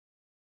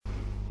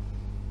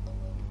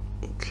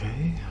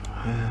Okay,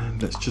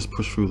 and let's just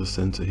push through the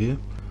center here.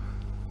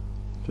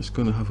 Just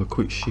gonna have a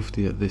quick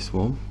shifty at this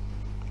one.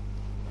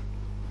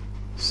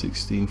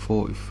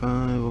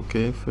 1645,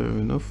 okay, fair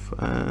enough,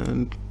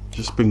 and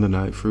just bring the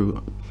knight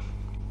through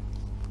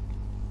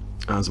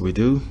as we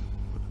do.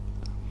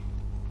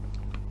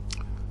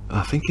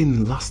 I think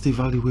in last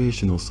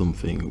evaluation or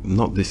something,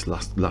 not this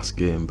last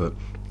game, but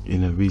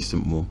in a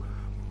recent one,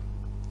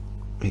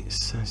 it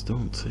says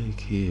don't take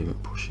here,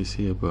 it pushes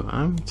here, but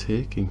I'm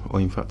taking, or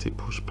in fact it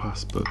pushed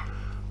past, but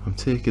I'm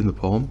taking the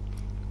pawn.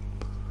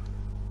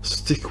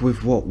 Stick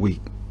with what we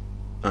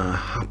are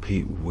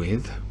happy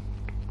with.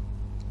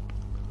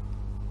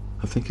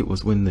 I think it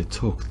was when they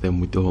took, then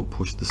we don't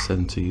push the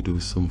center, you do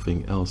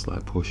something else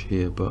like push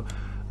here, but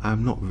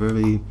I'm not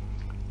very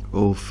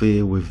au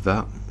fait with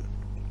that.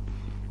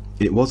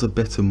 It was a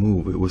better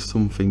move, it was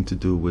something to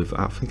do with,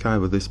 I think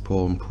either this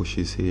pawn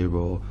pushes here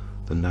or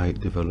the knight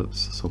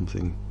develops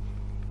something.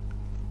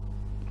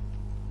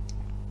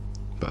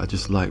 But I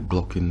just like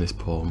blocking this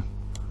pawn.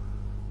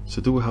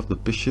 So do we have the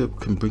bishop?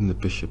 Can bring the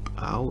bishop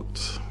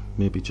out,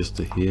 maybe just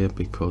to here,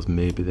 because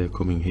maybe they're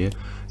coming here.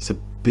 It's a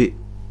bit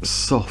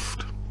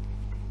soft.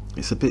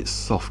 It's a bit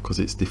soft because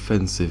it's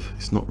defensive,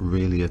 it's not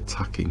really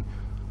attacking.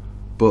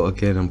 But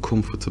again, I'm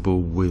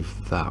comfortable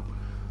with that.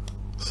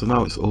 So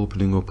now it's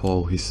opening up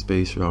all his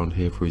space around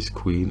here for his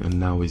queen, and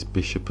now his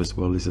bishop as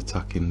well is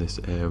attacking this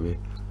area.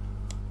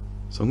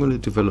 So I'm going to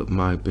develop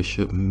my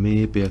bishop.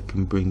 Maybe I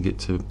can bring it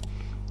to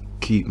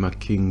keep my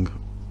king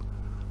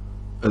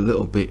a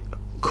little bit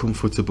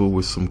comfortable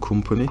with some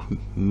company.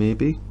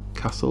 Maybe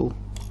castle.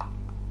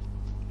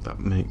 That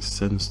makes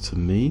sense to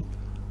me.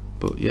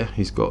 But yeah,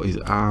 he's got his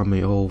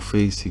army all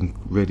facing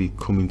ready,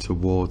 coming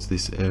towards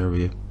this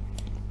area.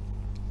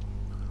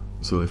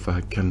 So if I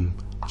can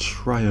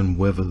try and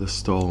weather the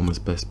storm as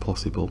best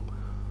possible.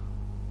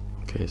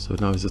 Okay, so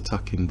now he's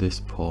attacking this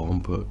pawn,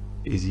 but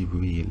is he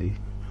really?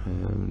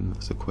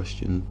 That's a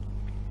question.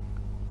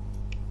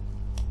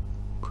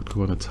 Could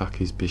go and attack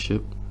his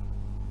bishop,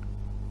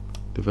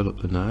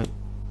 develop the knight,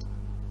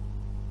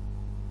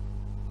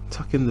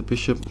 attacking the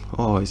bishop.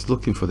 Oh, he's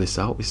looking for this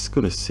out. He's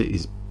going to sit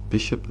his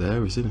bishop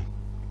there, isn't he?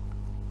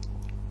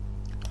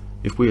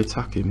 If we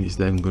attack him, he's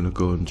then going to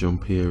go and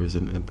jump here,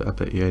 isn't it? I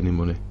bet you any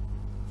money.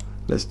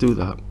 Let's do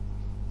that.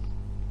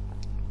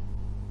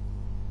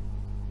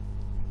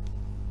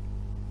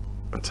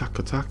 Attack,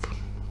 attack.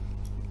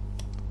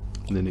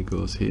 And then he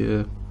goes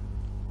here.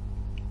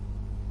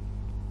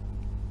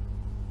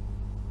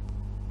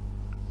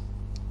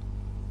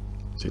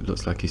 So it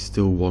looks like he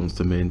still wants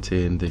to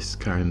maintain this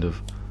kind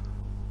of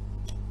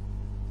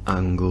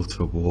angle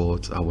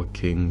towards our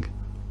king,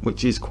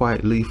 which is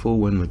quite lethal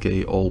when we get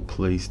it all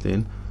placed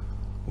in.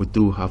 We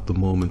do have the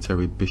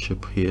momentary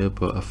bishop here,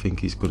 but I think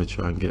he's going to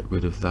try and get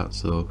rid of that,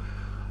 so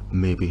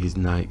maybe his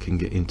knight can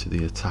get into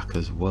the attack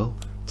as well,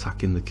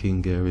 attacking the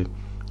king area.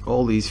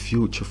 All these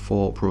future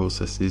thought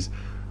processes,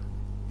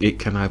 it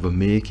can either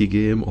make a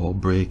game or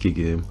break a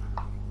game.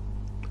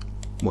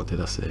 What did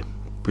I say?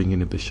 Bringing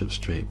the bishop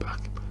straight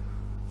back.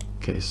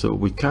 Okay, so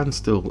we can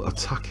still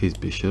attack his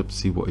bishop,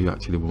 see what he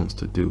actually wants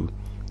to do,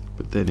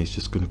 but then he's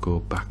just going to go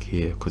back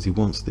here because he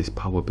wants this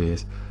power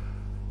base.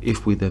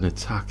 If we then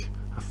attack,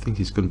 I think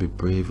he's going to be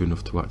brave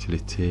enough to actually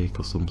take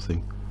or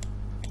something.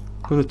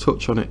 I'm going to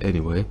touch on it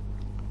anyway.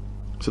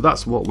 So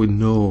that's what we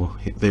know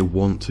they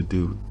want to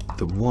do.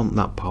 They want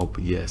that power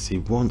base. Yes, he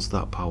wants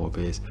that power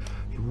base.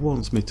 He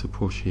wants me to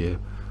push here.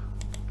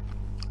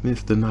 And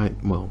if the knight,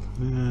 well,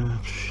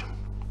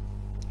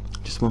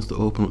 just wants to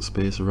open up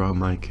space around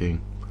my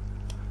king.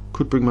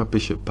 Could bring my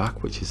bishop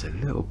back, which is a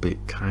little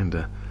bit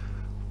kinda,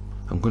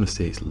 I'm going to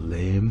say it's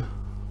lame.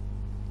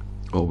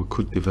 Or we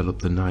could develop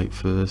the knight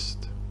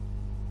first.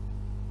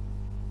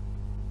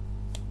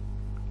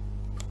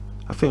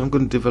 I think I'm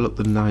going to develop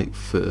the knight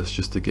first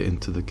just to get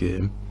into the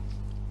game.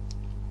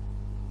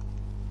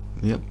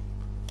 Yep.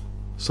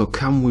 So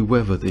can we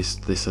weather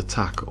this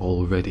attack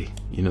already?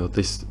 You know,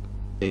 this,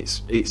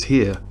 it's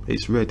here,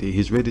 it's ready.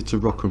 He's ready to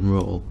rock and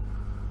roll.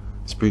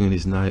 He's bringing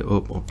his knight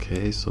up.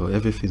 Okay, so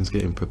everything's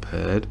getting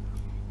prepared.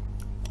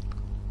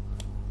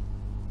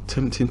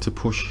 Tempting to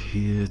push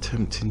here,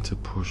 tempting to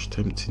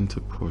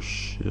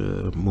push,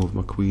 move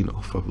my queen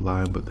off of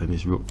line, but then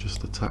his rook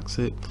just attacks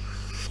it.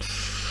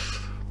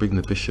 Bring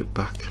the bishop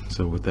back,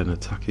 so we'll then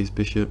attack his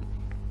bishop.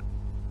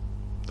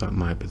 That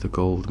might be the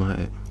gold, might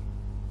it?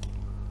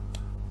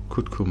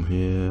 Could come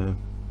here,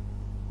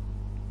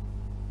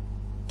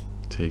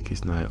 take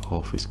his knight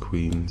off his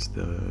queens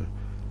there.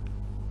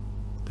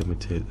 Then we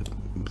take the,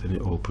 then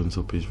it opens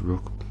up his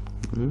rook.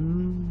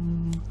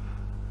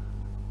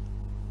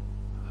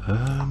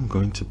 I'm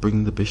going to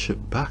bring the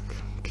bishop back,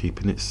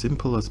 keeping it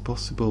simple as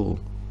possible.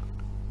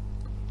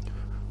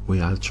 We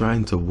are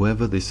trying to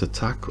weather this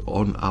attack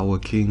on our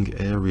king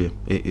area.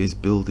 It is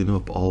building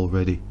up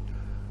already.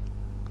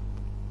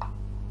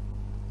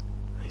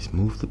 He's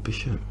moved the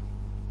bishop.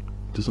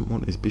 Doesn't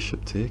want his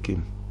bishop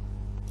taking.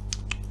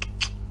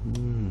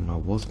 I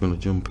was going to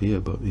jump here,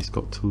 but he's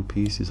got two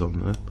pieces on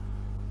there.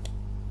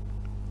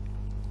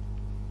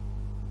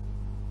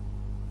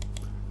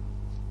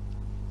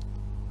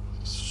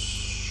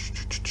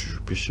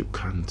 bishop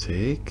can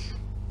take.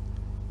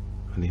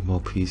 I need more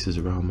pieces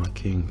around my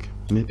king.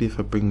 Maybe if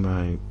I bring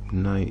my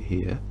knight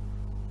here.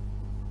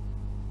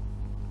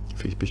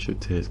 If his bishop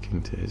takes,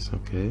 king takes.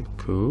 Okay,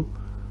 cool.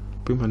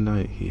 Bring my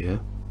knight here.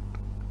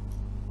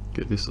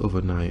 Get this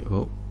other knight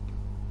up.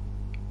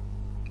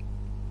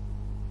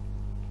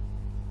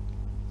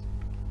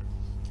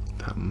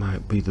 That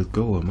might be the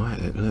goal, might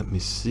it? Let me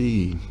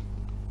see.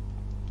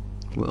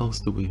 What else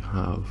do we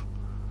have?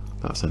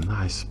 That's a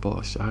nice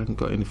spot. I haven't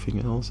got anything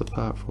else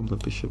apart from the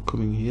bishop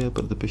coming here,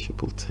 but the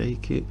bishop will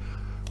take it.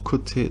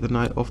 Could take the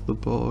knight off the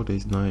board.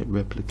 His knight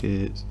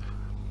replicates.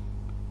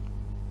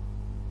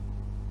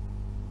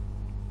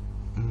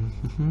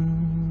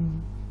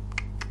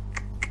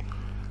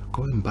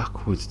 Going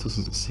backwards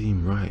doesn't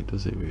seem right,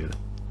 does it really?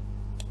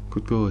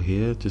 Could go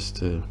here just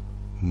to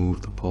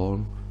move the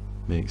pawn,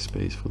 make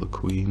space for the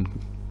queen,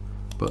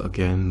 but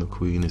again the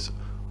queen is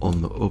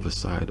on the other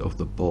side of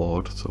the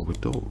board, so we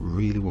don't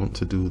really want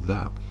to do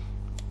that.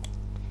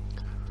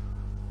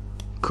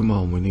 Come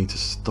on, we need to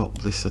stop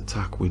this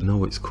attack. We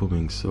know it's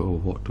coming, so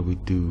what do we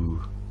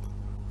do?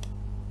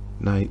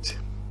 Knight,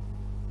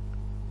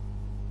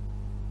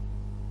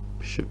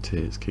 bishop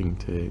takes, king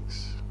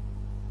takes.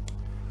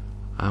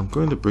 I'm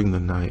going to bring the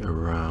knight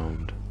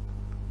around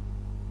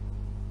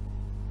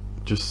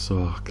just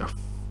so I can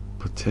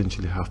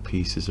potentially have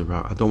pieces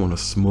around. I don't want to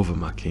smother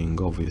my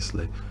king,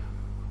 obviously.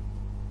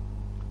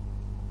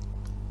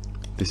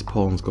 This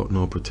pawn's got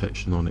no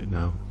protection on it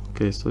now.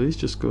 Okay, so he's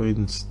just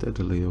going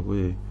steadily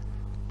away.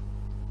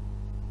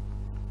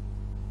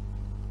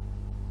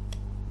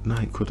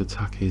 Knight could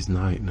attack his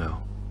knight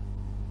now.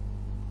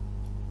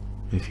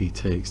 If he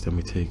takes, then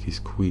we take his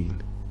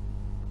queen.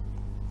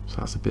 So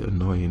that's a bit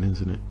annoying,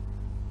 isn't it?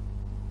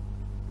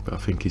 But I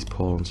think his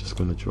pawn's just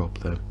going to drop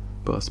then.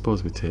 But I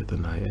suppose we take the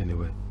knight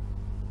anyway.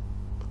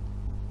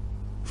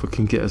 If we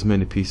can get as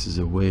many pieces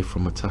away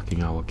from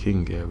attacking our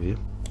king area,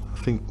 I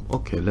think,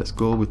 okay, let's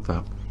go with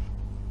that.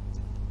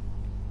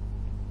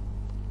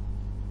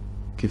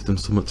 Give them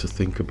something to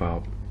think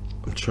about.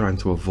 I'm trying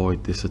to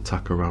avoid this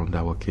attack around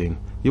our king.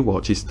 You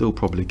watch, he'll still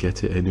probably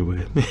get it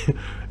anyway.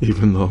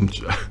 Even though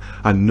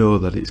I know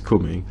that it's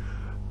coming.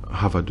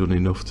 Have I done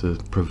enough to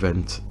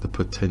prevent the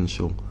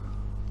potential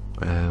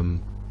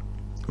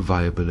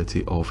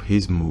viability of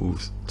his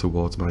moves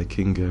towards my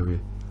king area?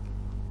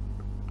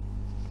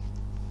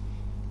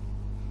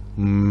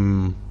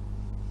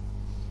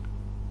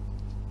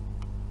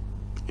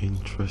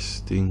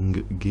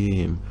 Interesting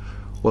game.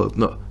 Well,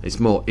 no, it's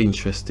more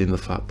interesting the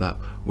fact that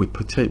we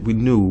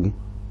knew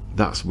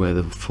that's where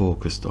they're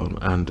focused on,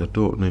 and I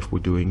don't know if we're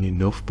doing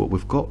enough, but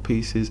we've got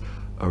pieces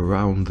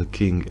around the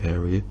king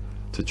area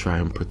to try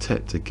and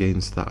protect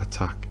against that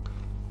attack.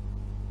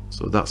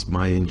 So that's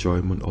my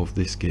enjoyment of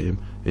this game,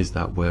 is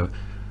that we're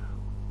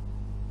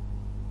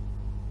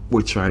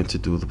trying to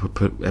do the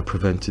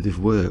preventative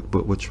work,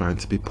 but we're trying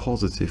to be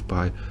positive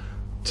by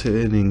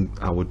turning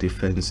our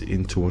defense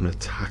into an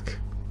attack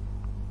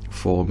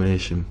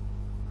formation.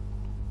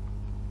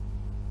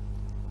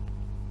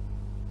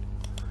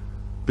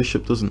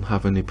 Bishop doesn't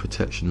have any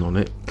protection on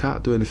it.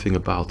 Can't do anything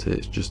about it.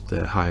 It's just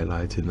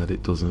highlighting that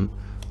it doesn't.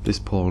 This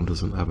pawn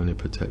doesn't have any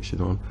protection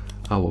on.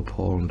 Our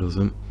pawn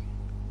doesn't.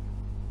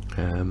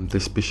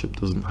 This bishop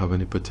doesn't have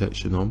any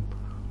protection on.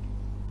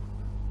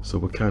 So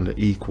we're kind of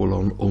equal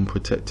on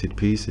unprotected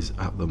pieces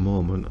at the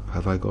moment.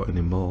 Have I got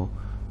any more?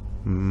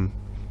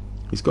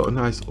 He's got a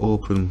nice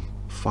open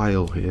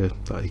file here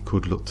that he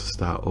could look to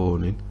start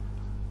owning,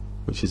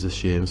 which is a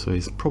shame. So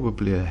he's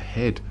probably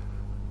ahead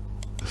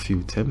a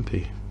few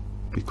tempi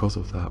because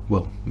of that.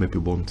 Well, maybe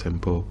one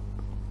tempo.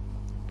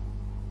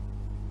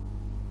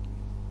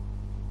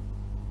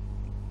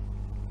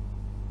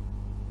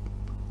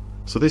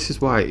 So this is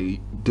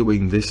why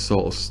doing this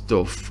sort of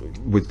stuff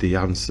with the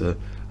answer,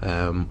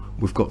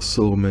 we've got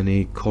so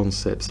many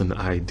concepts and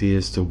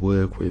ideas to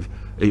work with.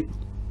 It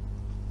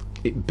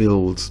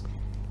builds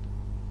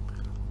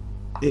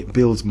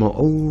more.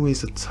 Oh,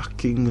 he's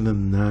attacking the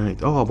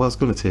knight. Oh, well, I was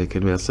going to take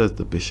anyway. I said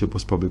the bishop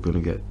was probably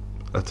going to get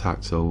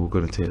attacked, so we're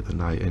going to take the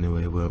knight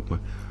anyway, weren't we?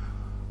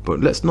 But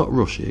let's not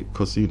rush it,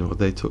 because you know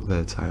they took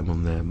their time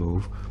on their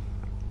move.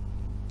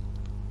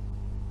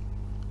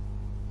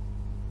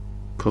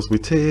 Because we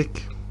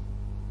take,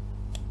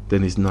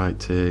 then his knight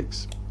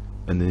takes,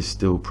 and then he's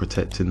still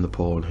protecting the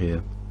pawn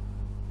here.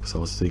 So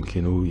I was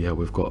thinking, oh yeah,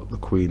 we've got the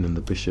queen and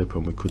the bishop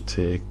and we could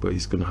take, but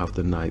he's going to have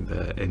the knight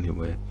there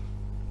anyway.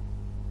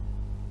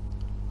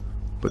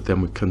 But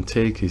then we can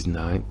take his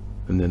knight,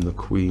 and then the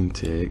queen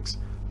takes,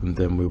 and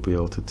then we'll be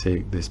able to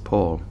take this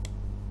pawn.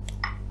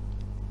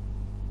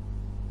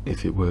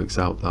 If it works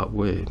out that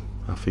way.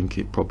 I think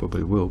it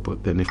probably will,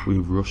 but then if we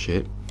rush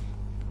it,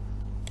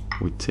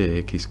 we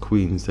take, his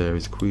queen's there,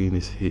 his queen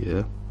is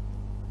here,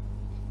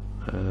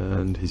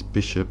 and his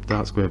bishop,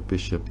 dark square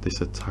bishop,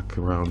 this attack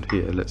around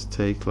here, let's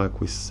take like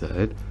we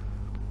said.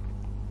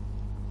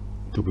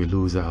 Do we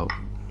lose out?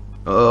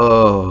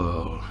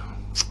 Oh,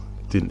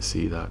 didn't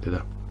see that, did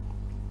I?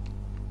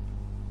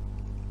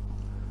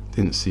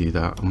 Didn't see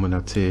that. And when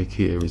I take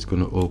here, he's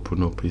going to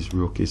open up, his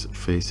rook is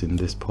facing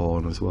this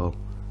pawn as well.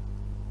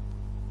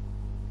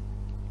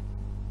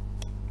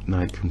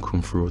 knight can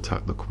come through,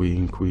 attack the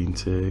queen. Queen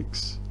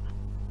takes,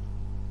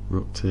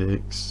 rook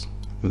takes.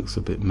 Looks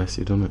a bit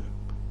messy, doesn't it?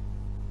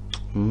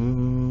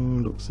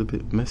 Looks a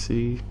bit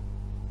messy.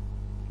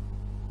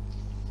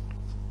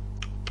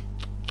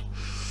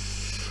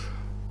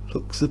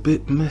 Looks a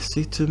bit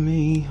messy to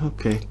me.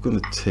 Okay,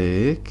 gonna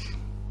take.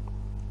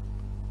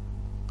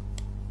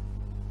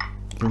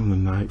 Bring the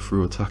knight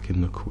through,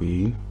 attacking the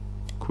queen.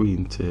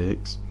 Queen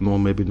takes. No,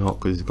 maybe not,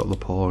 because he's got the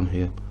pawn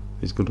here.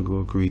 He's gonna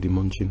go greedy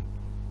munching.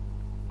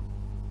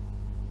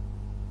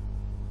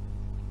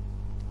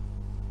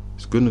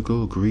 He's gonna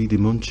go greedy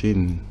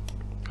munching.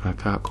 I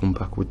can't come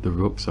back with the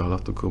rook, so I'll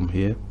have to come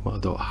here. Well, I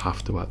don't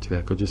have to actually,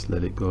 I could just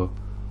let it go.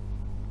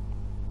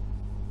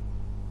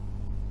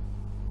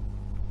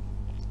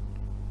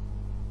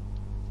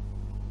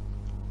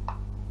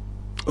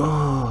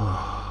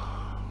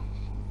 Oh,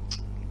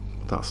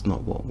 that's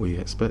not what we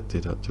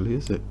expected actually,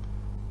 is it?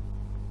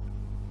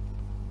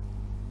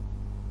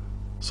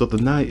 So the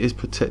knight is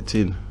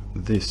protecting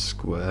this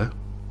square.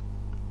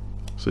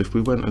 So if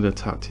we went and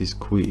attacked his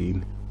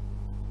queen,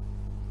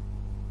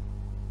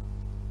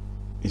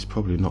 he's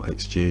probably not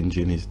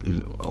exchanging.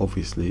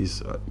 Obviously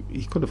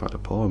he could have had a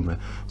pawn there.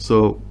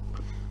 So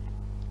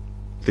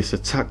this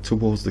attack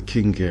towards the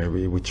king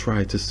area, we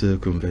tried to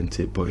circumvent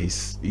it, but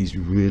he's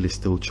really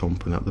still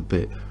chomping at the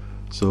bit.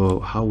 So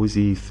how is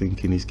he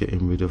thinking he's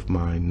getting rid of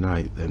my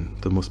knight then?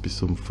 There must be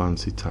some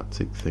fancy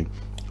tactic thing.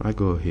 I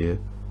go here.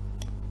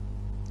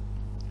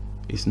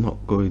 He's not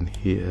going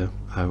here.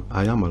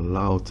 I am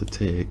allowed to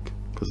take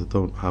because I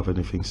don't have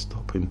anything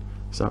stopping.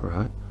 Is that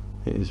right?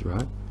 It is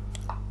right.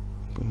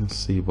 I'm going to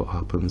see what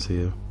happens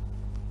here.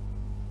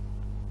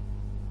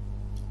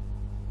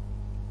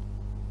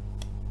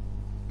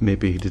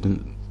 Maybe he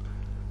didn't.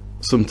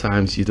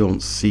 Sometimes you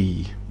don't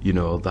see, you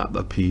know, that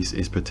the piece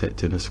is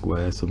protecting a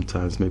square.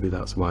 Sometimes maybe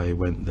that's why he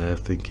went there,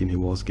 thinking he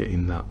was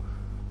getting that.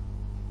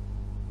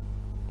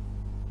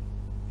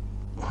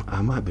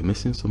 I might be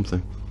missing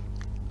something.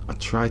 I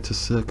tried to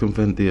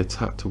circumvent the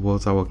attack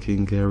towards our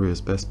king area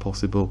as best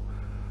possible.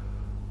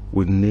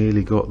 We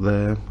nearly got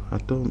there. I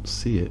don't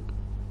see it.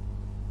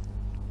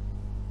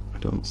 I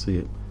don't see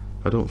it.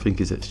 I don't think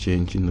he's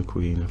exchanging the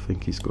queen. I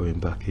think he's going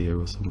back here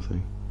or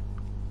something,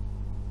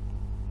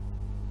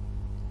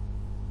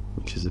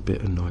 which is a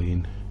bit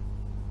annoying.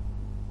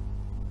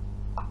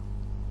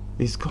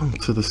 He's gone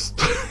to the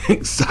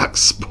exact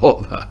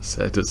spot that I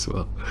said as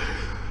well.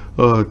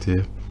 Oh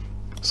dear.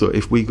 So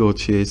if we go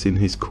chasing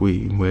his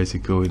queen, where's he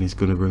going? He's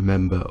going to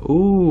remember,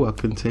 oh, I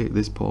can take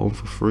this pawn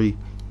for free.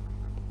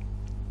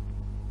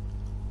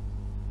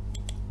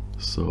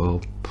 So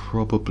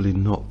probably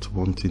not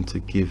wanting to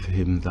give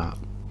him that,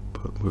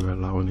 but we're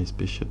allowing his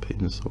bishop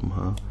in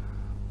somehow.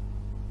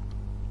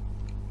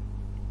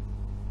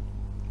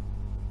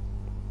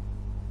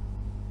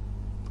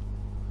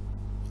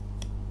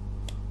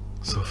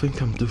 So I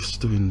think I'm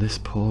just doing this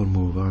pawn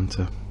move, aren't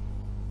I?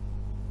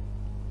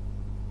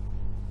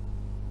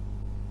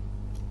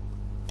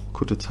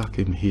 Could attack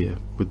him here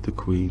with the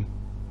queen.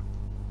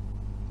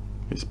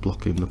 It's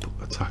blocking the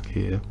attack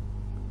here.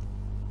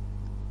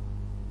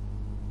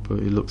 But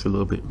he looks a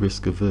little bit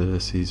risk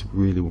averse. He's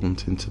really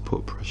wanting to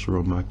put pressure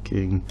on my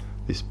king.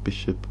 This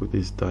bishop with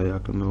his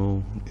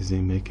diagonal. Is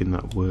he making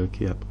that work?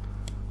 Yep.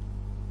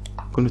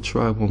 I'm going to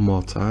try one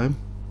more time.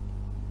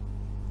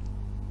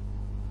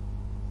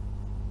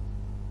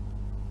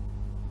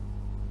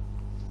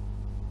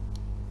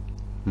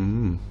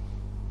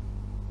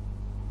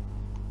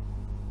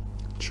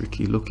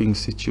 Tricky looking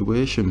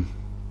situation.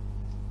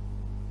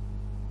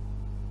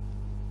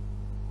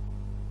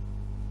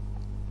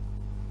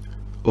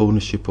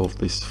 Ownership of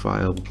this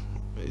file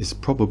is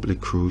probably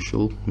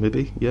crucial,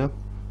 maybe, yeah,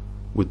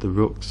 with the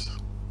rooks.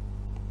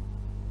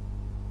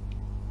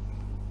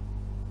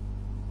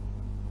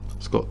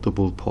 It's got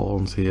double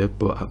pawns here,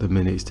 but at the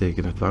minute he's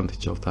taking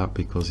advantage of that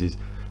because he's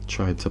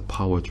trying to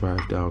power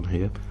drive down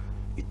here.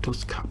 It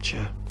does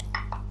capture.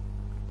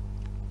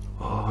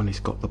 Oh, and he's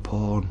got the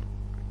pawn.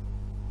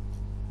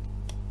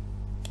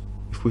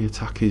 If we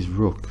attack his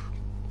rook,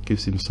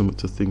 gives him something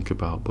to think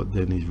about, but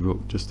then his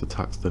rook just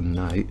attacks the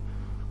knight.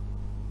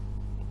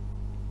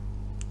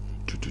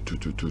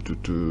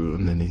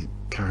 And then he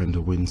kind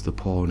of wins the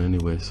pawn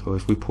anyway. So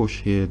if we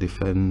push here,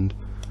 defend,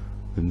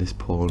 then this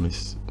pawn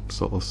is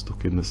sort of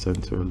stuck in the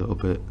center a little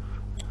bit.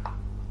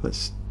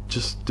 Let's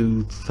just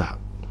do that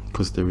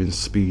because they're in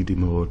speedy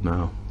mode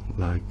now,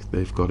 like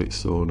they've got it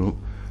sewn up.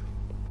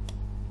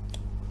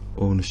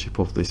 Ownership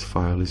of this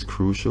file is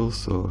crucial,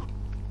 so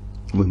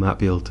we might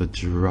be able to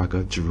drag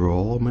a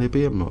draw,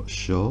 maybe, I'm not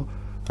sure.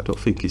 I don't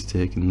think he's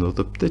taking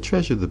another. They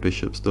treasure the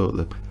bishops, don't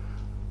they?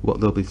 What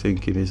they'll be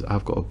thinking is,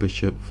 I've got a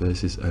bishop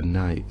versus a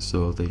knight,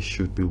 so they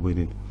should be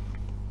winning.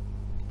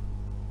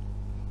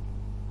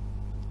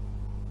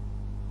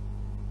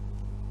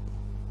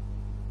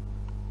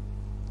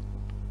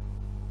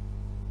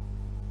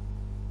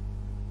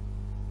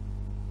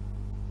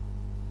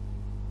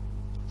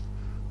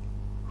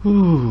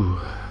 Whew.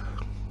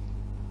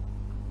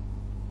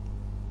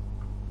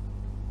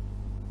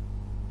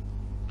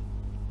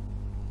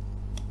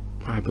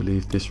 My I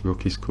believe this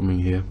rook is coming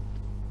here,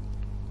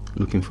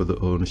 looking for the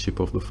ownership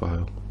of the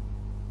file.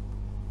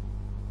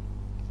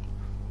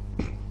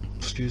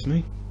 Excuse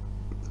me.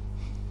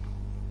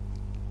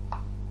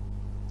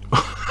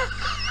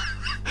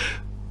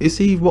 Is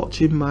he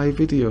watching my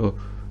video?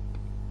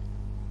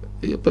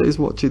 Yeah, but he's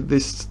watching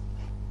this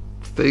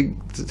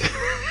thing.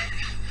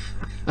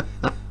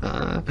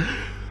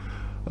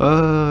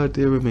 Ah,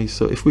 dear me.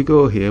 So if we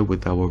go here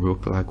with our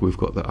rook, like we've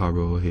got the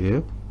arrow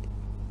here,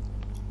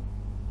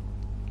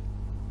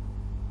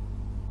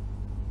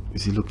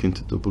 is he looking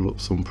to double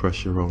up some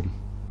pressure on?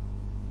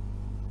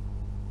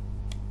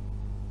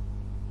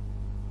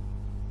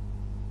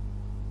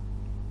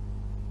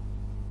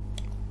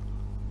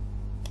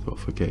 Don't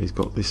forget he's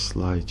got this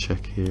slide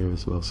check here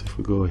as well, so if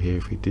we go here,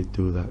 if he did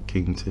do that,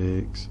 king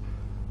takes,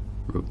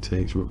 rook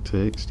takes, rook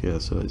takes, yeah,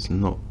 so it's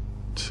not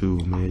too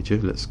major.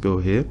 Let's go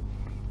here.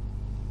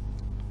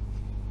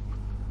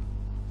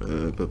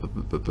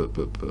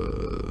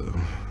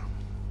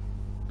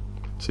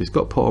 So he's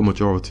got pawn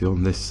majority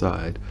on this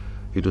side,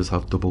 he does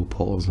have double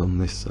pawns on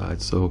this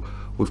side, so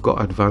we've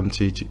got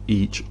advantage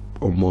each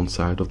on one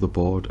side of the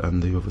board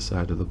and the other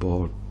side of the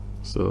board,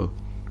 so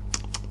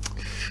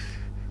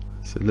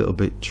it's a little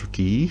bit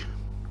tricky.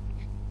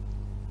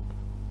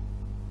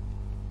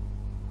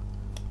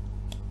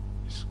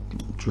 Just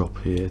drop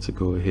here to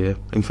go here.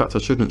 In fact, I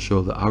shouldn't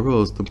show the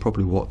arrows, they're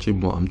probably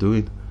watching what I'm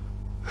doing.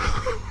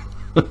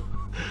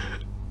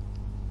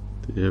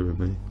 Dear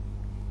me.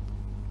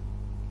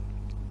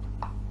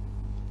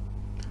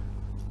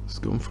 It's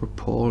going for a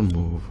pawn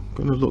move. I'm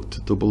going to look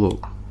to double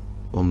up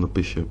on the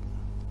bishop.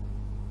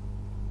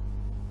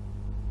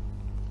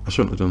 I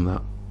shouldn't have done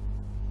that.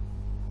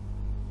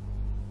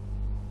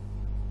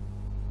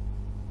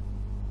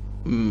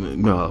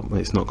 No,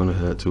 it's not going to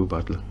hurt too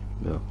badly.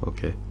 No,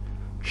 okay.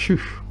 Phew.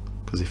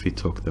 Because if he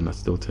took, then I'd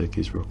still take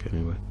his rook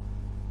anyway.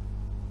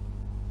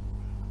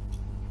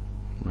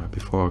 Right,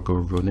 before I go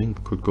running,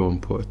 I could go and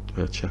put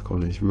a check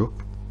on his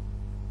rook.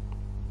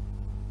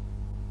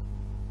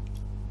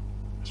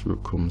 This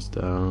rook comes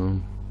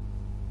down.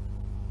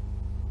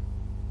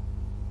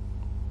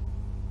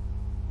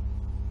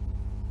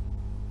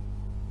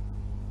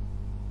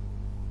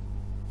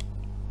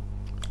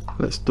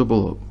 Let's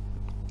double up.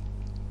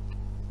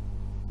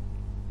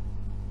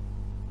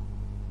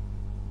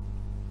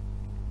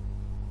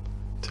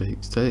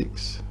 Takes,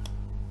 takes.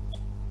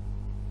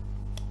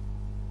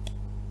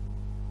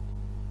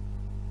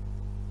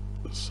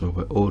 So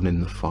we're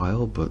owning the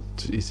file, but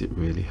is it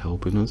really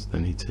helping us?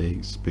 Then he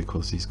takes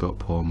because he's got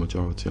pawn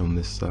majority on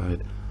this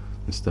side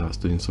and starts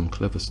doing some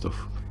clever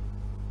stuff.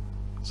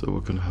 So we're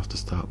going to have to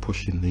start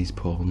pushing these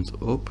pawns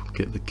up,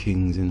 get the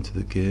kings into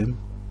the game.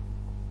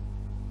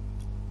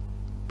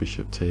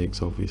 Bishop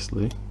takes,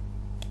 obviously.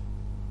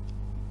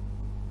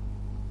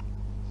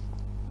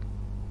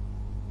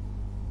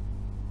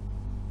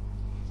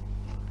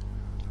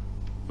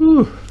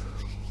 Ooh.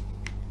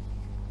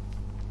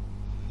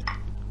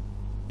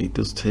 He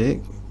does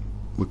take.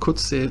 We could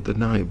save the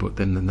knight, but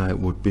then the knight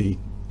would be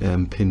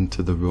pinned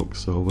to the rook,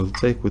 so we'll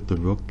take with the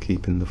rook,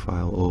 keeping the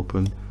file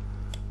open.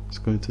 It's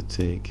going to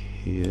take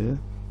here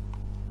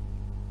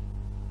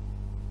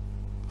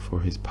for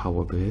his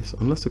power base,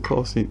 unless of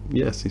course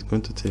yes, he's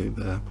going to take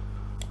there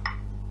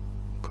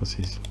because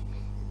he's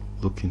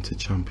looking to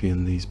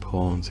champion these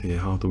pawns here.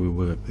 How do we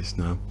work this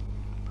now?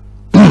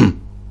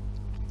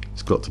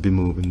 It's got to be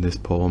moving this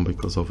pawn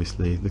because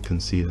obviously they can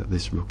see that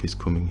this rook is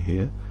coming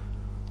here.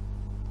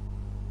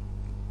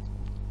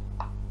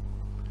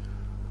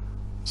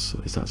 So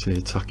it's actually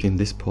attacking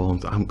this pawn.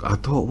 I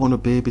don't want to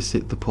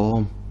babysit the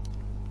pawn.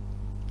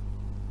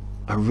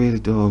 I really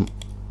don't.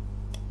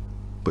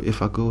 But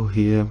if I go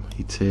here,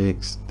 he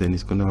takes, then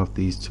he's going to have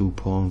these two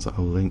pawns that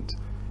are linked.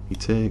 He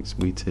takes,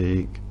 we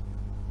take.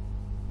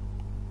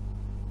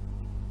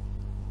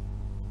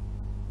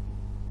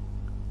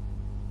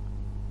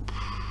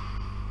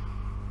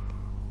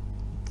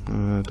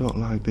 I don't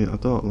like it. I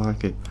don't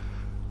like it.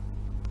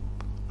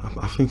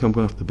 I think I'm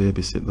going to have to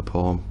babysit the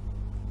pawn.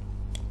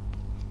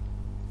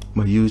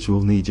 My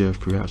usual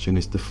knee-jerk reaction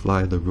is to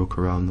fly the rook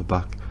around the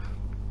back,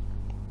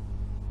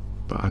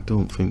 but I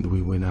don't think that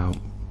we win out.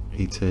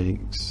 He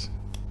takes.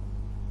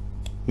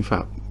 In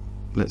fact,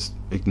 let's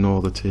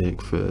ignore the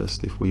take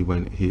first. If we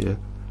went here,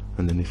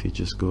 and then if he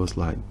just goes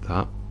like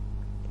that,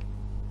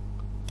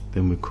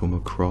 then we come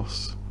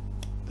across,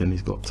 then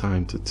he's got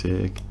time to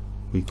take,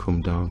 we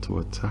come down to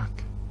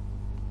attack.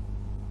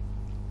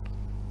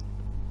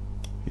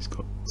 He's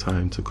got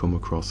time to come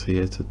across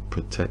here to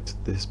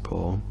protect this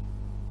pawn,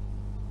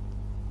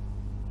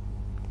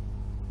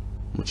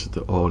 which is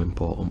the all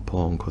important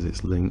pawn because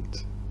it's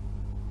linked.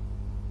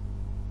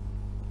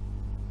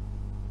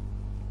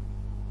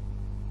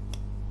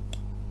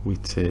 We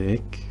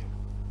take.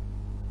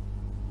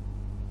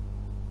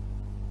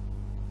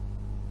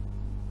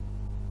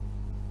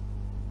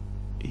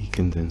 He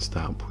can then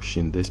start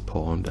pushing this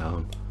pawn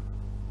down,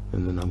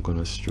 and then I'm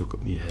gonna struggle.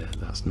 Yeah,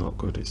 that's not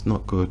good. It's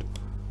not good.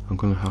 I'm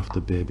gonna have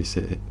to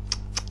babysit it.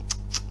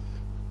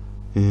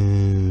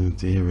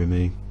 Dear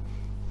me.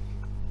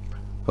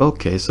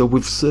 Okay, so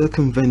we've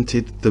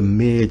circumvented the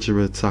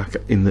major attack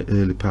in the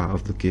early part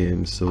of the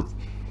game, so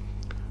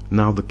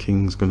now the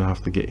king's gonna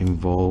have to get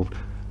involved.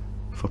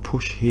 If I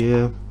push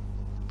here,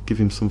 give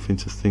him something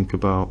to think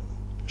about,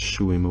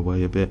 shoo him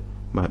away a bit.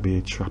 Might be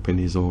trapping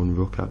his own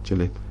rook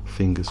actually.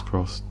 Fingers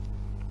crossed.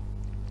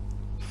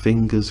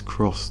 Fingers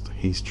crossed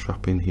he's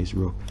trapping his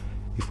rook.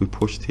 If we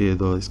pushed here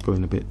though, it's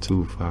going a bit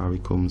too far. He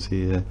comes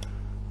here,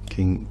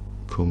 king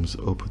comes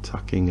up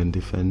attacking and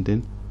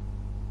defending.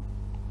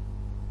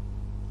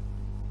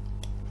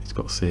 He's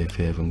got safe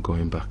haven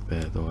going back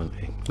there though, hasn't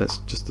he? Let's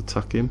just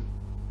attack him.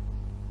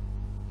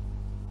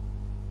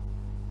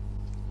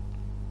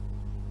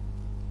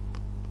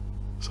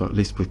 So at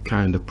least we're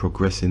kind of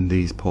progressing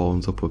these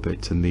pawns up a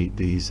bit to meet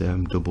these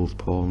doubled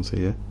pawns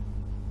here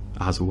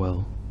as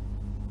well.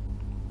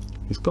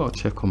 He's got a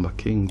check on my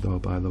king though,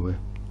 by the way.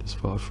 Just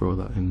thought I'd throw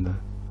that in there.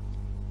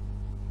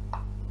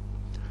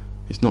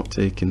 He's not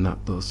taking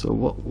that though, so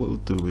what we'll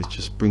do is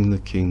just bring the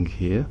king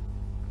here.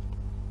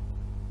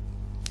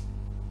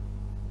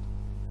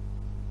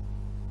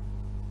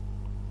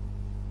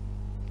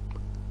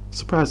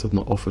 Surprised I've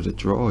not offered a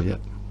draw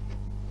yet.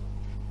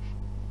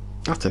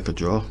 I'll take a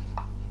draw.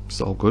 It's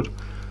all good.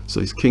 So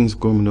his king's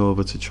going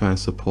over to try and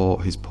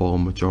support his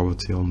pawn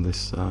majority on this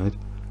side.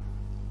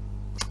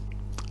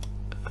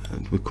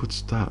 And we could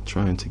start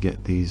trying to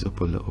get these up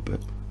a little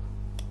bit.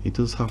 He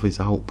does have his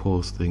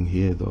outpost thing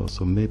here though,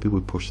 so maybe we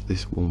push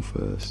this one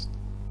first.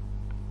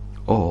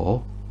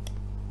 Or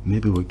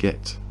maybe we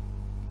get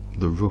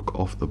the rook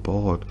off the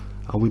board.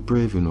 Are we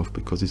brave enough?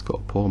 Because he's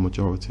got a pawn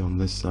majority on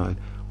this side.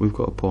 We've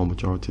got a pawn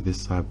majority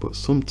this side, but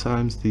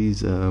sometimes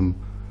these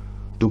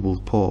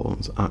doubled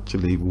pawns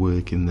actually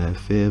work in their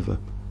favour.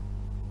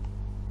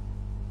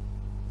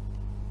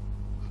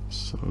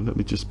 So let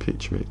me just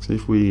picture it. So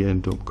if we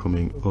end up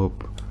coming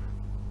up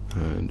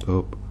and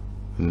up,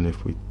 and then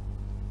if we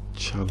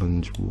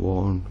challenge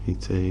one, he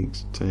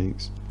takes.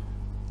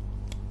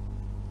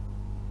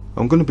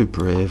 I'm going to be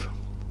brave.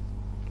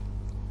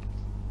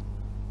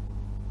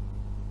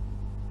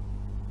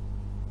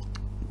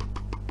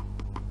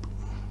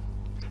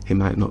 He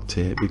might not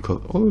take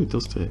because, oh, he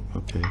does take,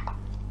 okay.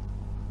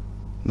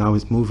 Now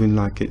it's moving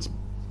like it's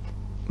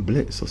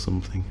blitz or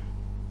something.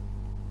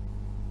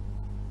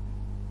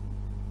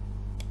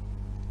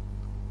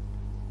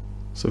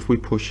 So if we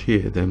push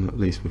here, then at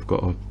least we've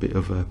got a bit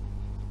of a,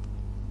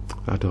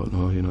 I don't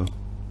know, you know.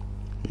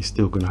 He's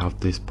still going to have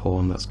this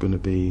pawn that's going to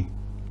be,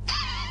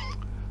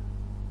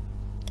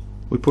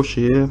 we push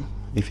here.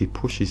 If he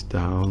pushes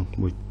down,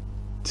 we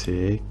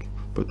take,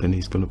 but then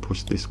he's going to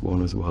push this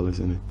one as well,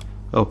 isn't he?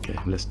 Okay,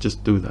 let's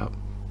just do that.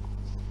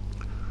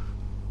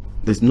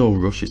 There's no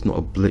rush, it's not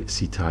a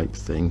blitzy type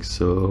thing,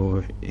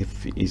 so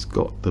if he's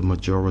got the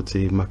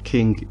majority, my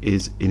king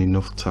is in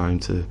enough time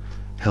to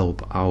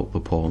help out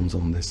the pawns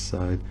on this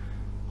side,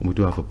 and we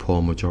do have a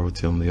pawn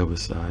majority on the other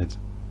side.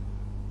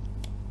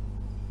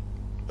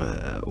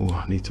 Oh,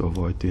 I need to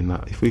avoid doing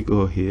that. If we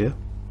go here,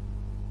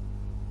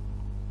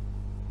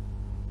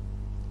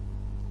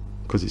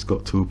 because it's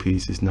got two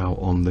pieces now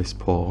on this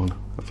pawn,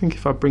 I think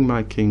if I bring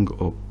my king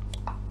up,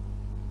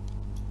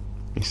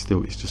 he's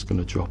just going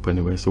to drop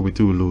anyway, so we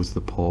do lose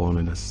the pawn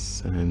in a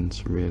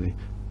sense, really.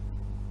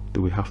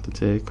 Do we have to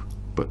take?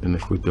 But then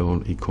if we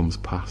don't, he comes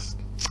past.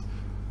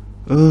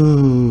 Oh,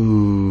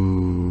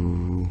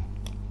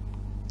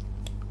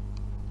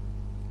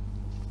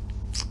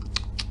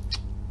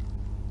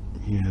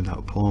 yeah,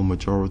 that pawn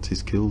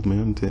majority's killed me,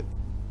 hasn't it?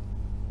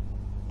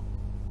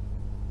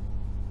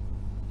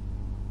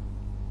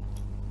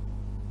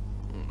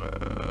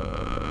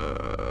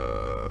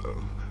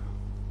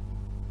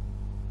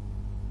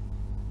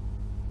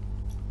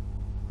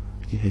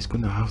 Yeah, he's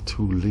going to have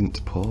two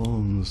linked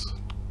pawns.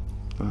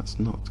 That's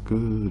not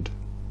good.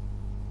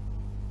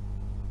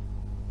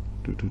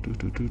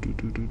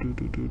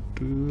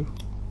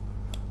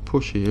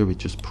 Push here, he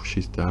just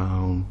pushes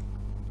down.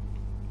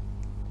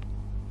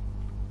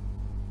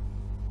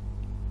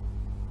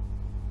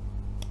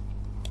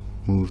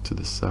 Move to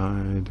the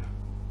side.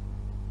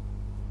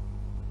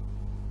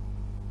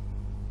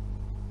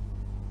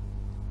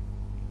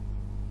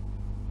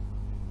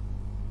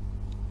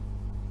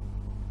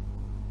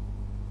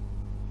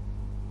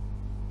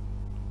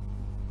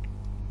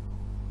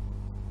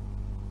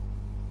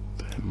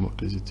 What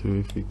does he do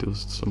if he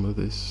does some of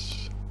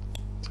this?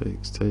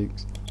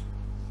 Takes.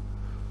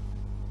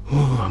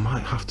 Oh, I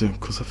might have to,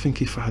 because I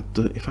think if I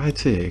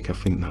take, I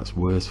think that's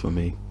worse for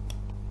me.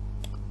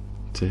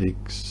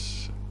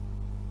 Takes.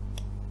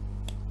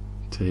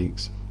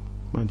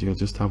 Mind you, I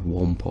just have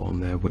one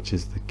pawn there, which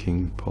is the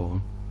king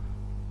pawn.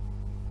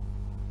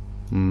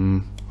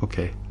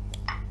 Okay.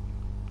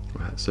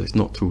 Right, so it's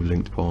not two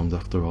linked pawns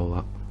after all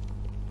that.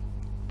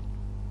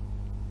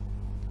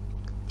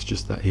 It's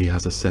just that he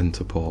has a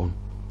centre pawn.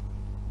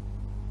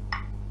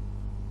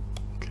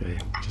 Okay,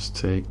 just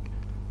take.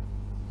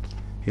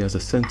 He has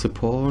a centre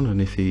pawn, and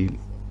if he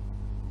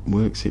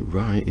works it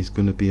right, he's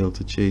going to be able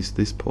to chase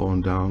this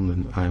pawn down,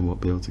 and I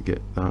won't be able to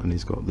get that, and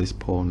he's got this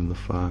pawn in the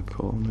far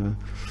corner.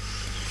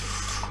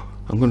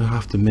 I'm going to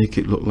have to make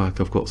it look like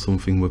I've got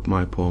something with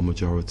my pawn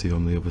majority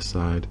on the other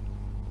side.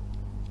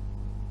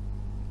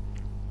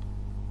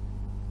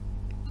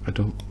 I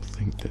don't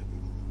think that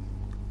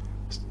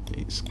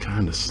it's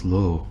kind of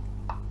slow.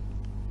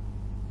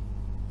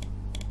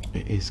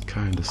 It is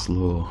kind of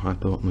slow. I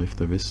don't know if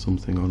there is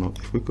something or not.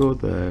 If we go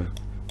there,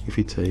 if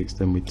he takes,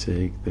 then we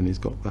take, then he's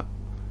got that.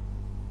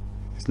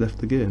 He's left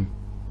the game.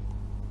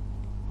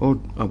 Oh,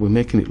 we're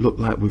making it look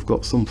like we've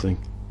got something.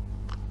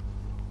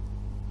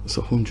 It's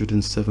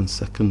 107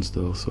 seconds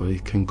though, so he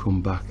can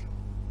come back.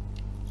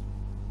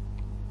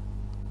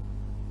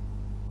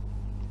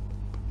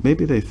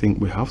 Maybe they think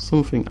we have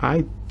something.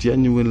 I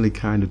genuinely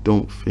kind of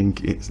don't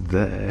think it's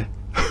there.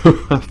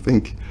 I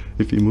think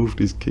if he moved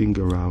his king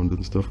around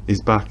and stuff,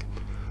 he's back.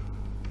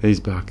 He's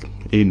back.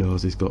 He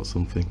knows he's got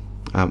something.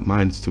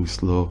 Mine's too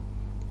slow.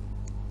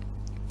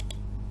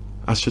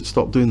 I should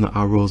stop doing the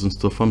arrows and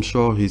stuff. I'm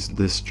sure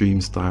the stream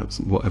starts,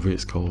 whatever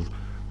it's called.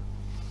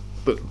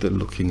 But they're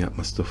looking at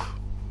my stuff.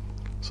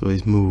 So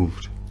he's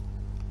moved.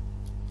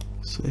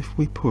 So if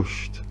we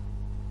pushed,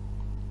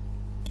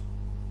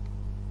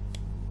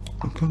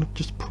 I'm gonna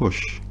just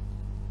push.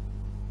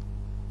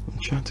 I'm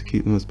trying to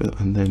keep them as better.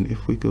 And then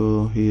if we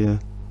go here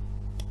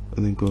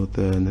and then go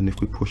there, and then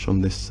if we push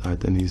on this side,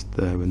 then he's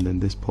there, and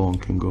then this pawn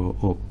can go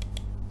up.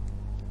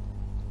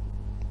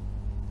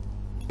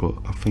 But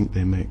I think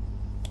they make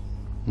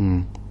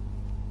I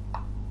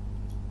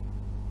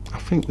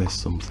think there's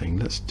something.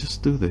 Let's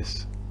just do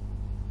this.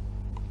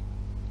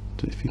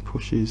 So if he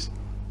pushes,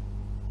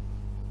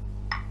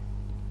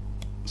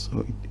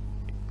 so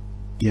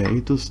yeah,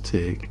 he does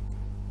take.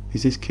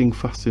 Is his king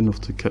fast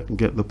enough to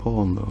get the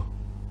pawn though?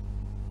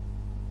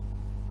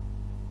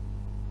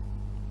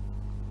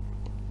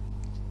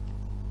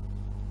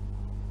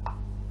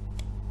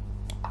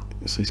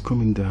 So he's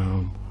coming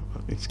down.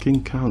 His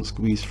king can't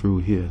squeeze through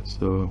here,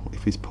 so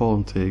if his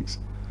pawn takes,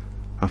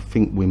 I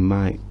think we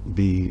might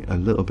be a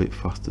little bit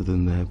faster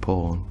than their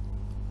pawn.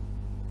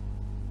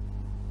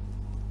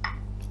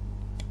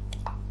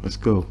 Let's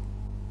go.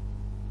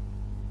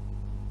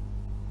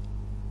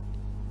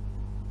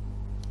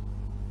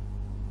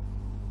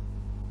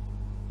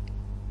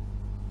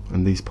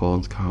 And these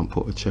pawns can't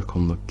put a check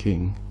on the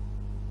king.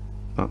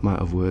 That might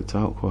have worked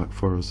out quite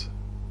for us.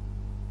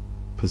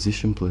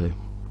 Position play.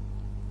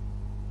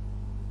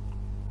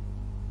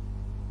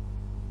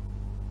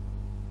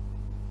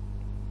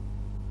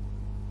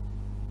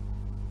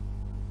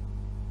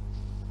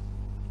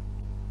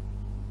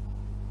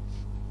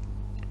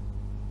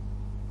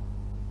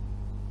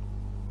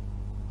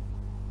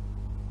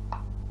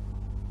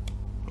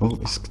 Oh,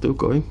 it's still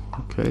going.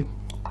 Okay.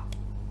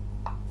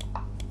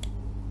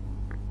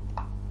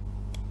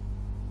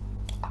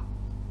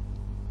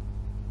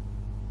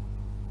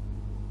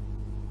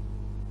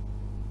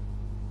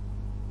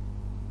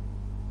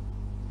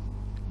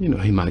 You know,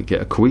 he might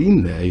get a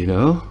queen there, you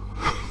know.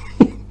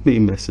 Me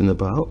messing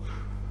about.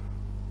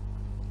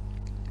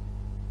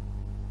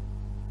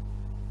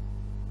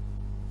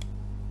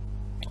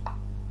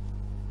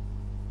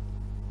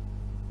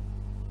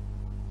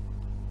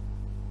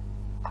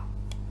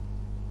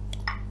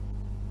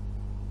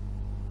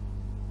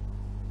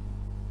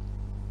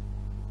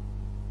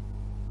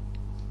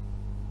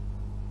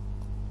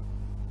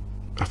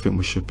 I think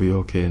we should be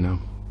okay now.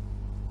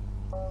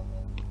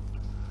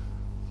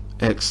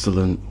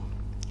 Excellent.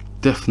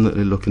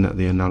 Definitely looking at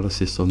the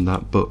analysis on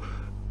that, but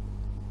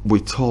we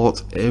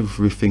thought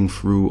everything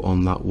through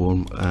on that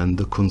one, and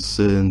the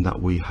concern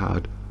that we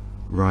had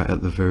right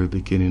at the very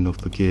beginning of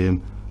the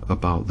game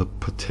about the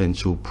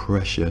potential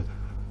pressure,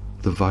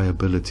 the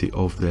viability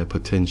of their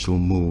potential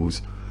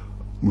moves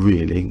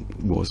really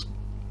was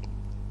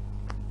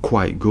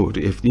quite good.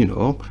 If you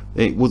know,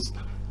 it was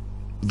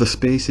the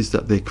spaces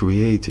that they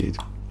created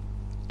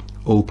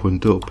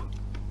opened up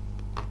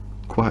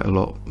quite a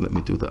lot. Let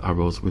me do the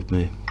arrows with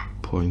me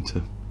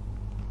pointer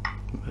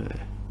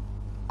there.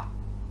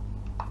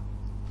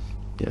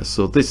 Yeah,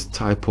 so this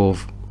type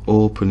of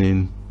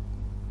opening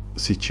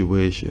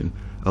situation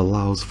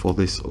allows for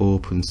these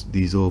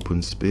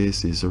open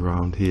spaces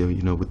around here,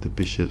 you know, with the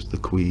bishops, the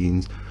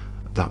queens,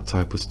 that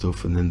type of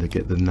stuff, and then they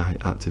get the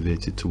knight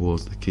activated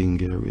towards the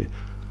king area.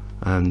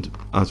 And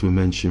as we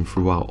mentioned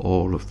throughout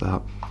all of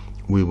that,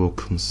 we were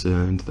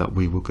concerned that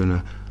we were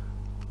gonna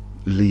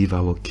leave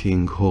our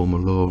king home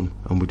alone,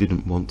 and we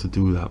didn't want to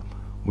do that.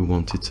 We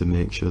wanted to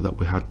make sure that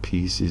we had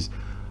pieces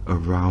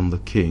around the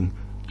king.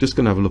 Just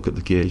gonna have a look at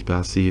the gauge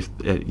bar, see if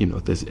you know,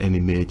 if there's any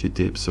major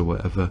dips or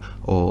whatever,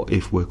 or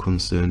if we're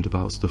concerned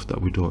about stuff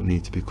that we don't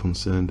need to be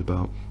concerned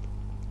about.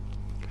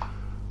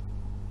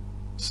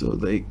 So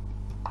they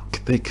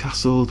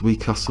castled, we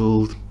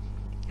castled,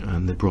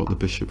 and they brought the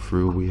bishop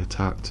through. We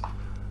attacked,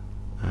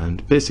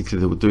 and basically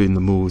they were doing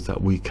the moves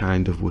that we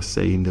kind of were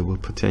saying they were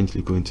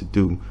potentially going to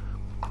do.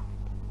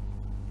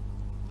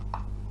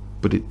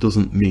 But it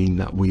doesn't mean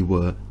that we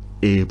were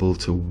able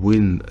to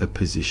win a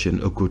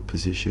position, a good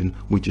position.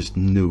 We just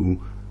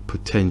knew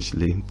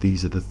potentially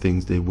these are the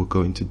things they were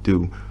going to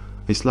do.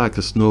 It's like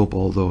a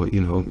snowball though,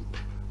 you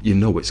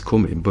know it's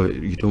coming, but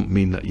you don't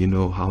mean that you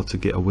know how to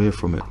get away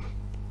from it.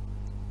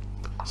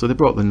 So they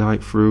brought the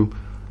knight through,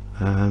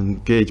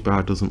 and gauge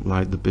bar doesn't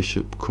like the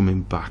bishop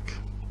coming back.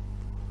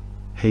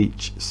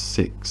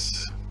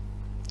 H6.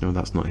 No,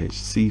 that's not H.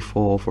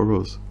 C4 for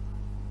us.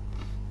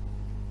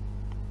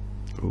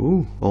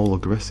 Ooh, all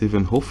aggressive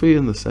and huffy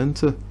in the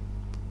centre.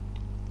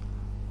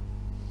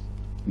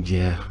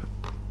 Yeah,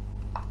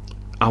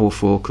 our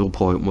focal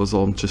point was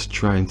on just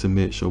trying to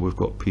make sure we've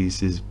got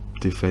pieces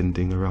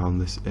defending around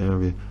this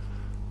area,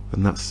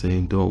 and that's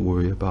saying don't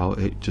worry about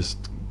it,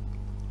 just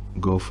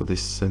go for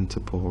this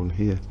centre pawn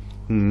here.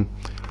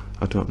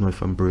 I don't know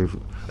if I'm brave.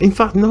 In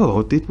fact,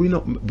 no, did we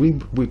not? We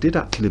did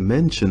actually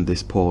mention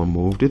this pawn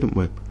move, didn't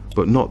we?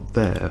 But not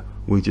there.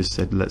 We just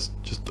said let's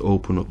just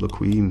open up the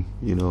queen,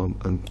 you know,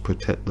 and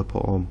protect the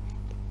pawn.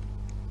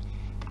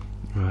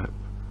 Right.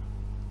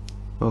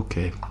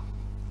 Okay.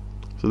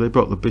 So they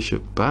brought the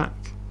bishop back,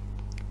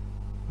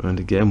 and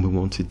again we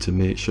wanted to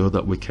make sure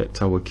that we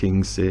kept our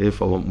king safe.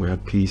 We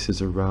had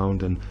pieces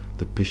around, and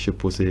the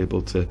bishop was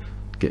able to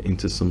get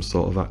into some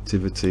sort of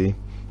activity,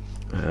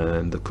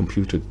 and the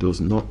computer does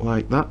not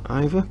like that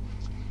either.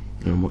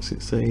 And what's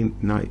it saying?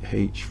 Knight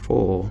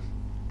h4.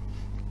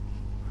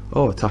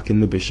 Oh,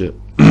 attacking the bishop.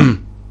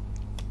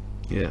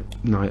 Yeah,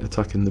 knight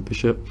attacking the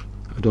bishop.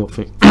 I don't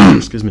think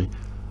excuse me,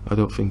 I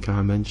don't think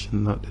I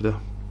mentioned that, did I?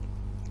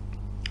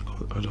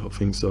 I don't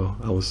think so.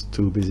 I was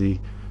too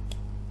busy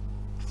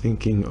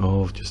thinking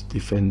of just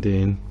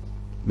defending,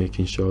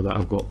 making sure that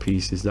I've got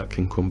pieces that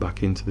can come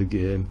back into the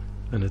game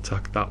and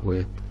attack that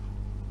way.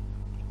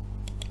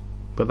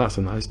 But that's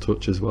a nice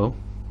touch as well.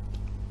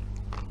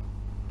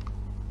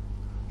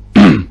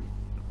 I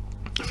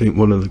think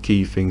one of the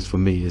key things for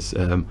me is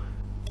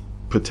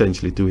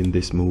potentially doing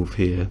this move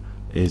here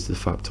is the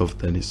fact of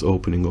then it's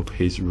opening up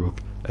his rook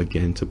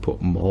again to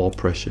put more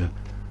pressure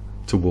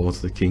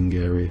towards the king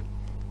area.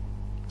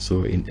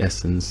 So in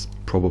essence,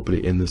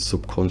 probably in the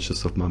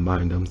subconscious of my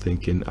mind, I'm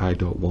thinking I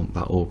don't want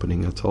that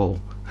opening at all.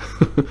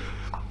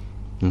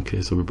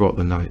 Okay, so we brought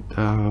the knight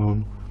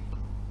down.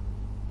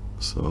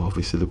 So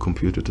obviously the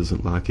computer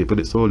doesn't like it, but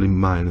it's only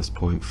minus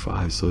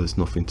 0.5, so there's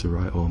nothing to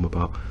write home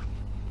about.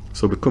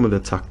 So we come and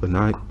attack the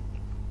knight,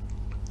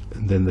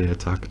 and then they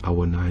attack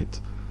our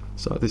knight.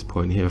 So at this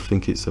point here, I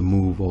think it's a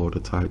move order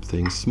type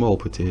thing. Small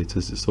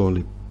potatoes. It's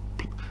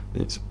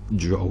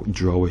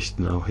drawish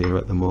now here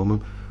at the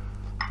moment.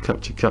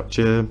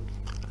 Capture,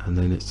 and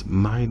then it's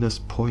minus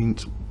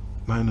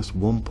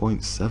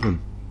 1.7.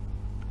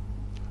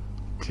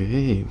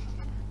 Okay,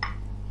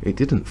 it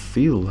didn't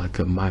feel like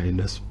a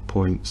minus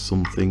point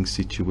something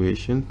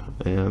situation.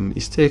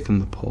 He's taken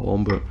the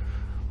pawn, but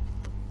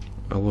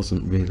I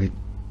wasn't really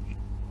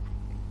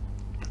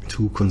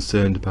too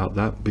concerned about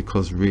that,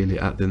 because really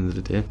at the end of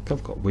the day,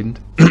 I've got wind.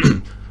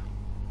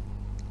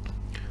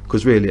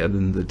 Because really at the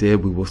end of the day,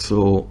 we were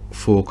so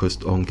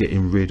focused on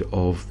getting rid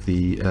of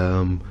the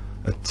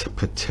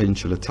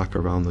potential attack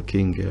around the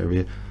king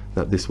area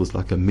that this was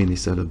like a mini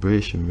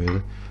celebration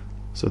really.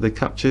 So they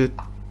captured,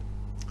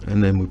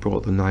 and then we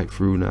brought the knight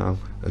through now,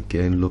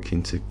 again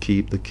looking to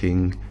keep the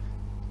king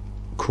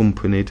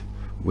accompanied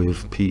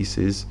with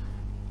pieces,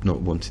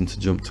 not wanting to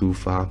jump too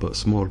far, but a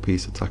smaller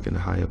piece attacking a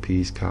higher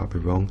piece can't be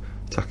wrong,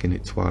 attacking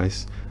it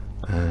twice,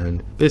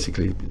 and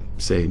basically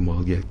saying,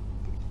 well, yeah,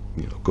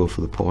 you know, go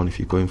for the pawn if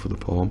you're going for the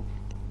pawn.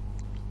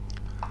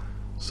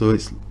 So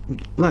it's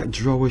like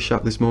drawish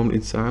at this moment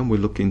in time. We're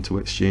looking to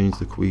exchange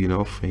the queen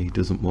off. He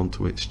doesn't want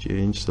to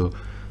exchange, so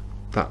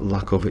that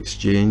lack of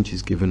exchange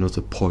is giving us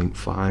a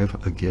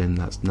 0.5. Again,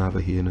 that's neither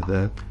here nor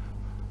there.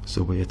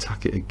 So we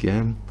attack it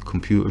again. The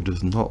computer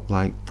does not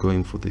like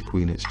going for the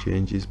queen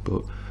exchanges,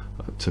 but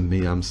to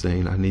me, I'm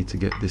saying I need to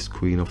get this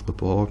queen off the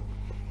board.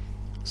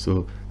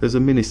 So there's a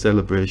mini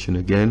celebration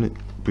again,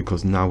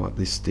 because now at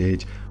this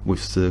stage we've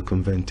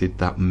circumvented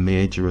that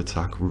major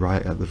attack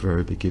right at the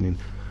very beginning.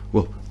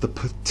 Well, the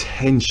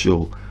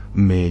potential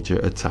major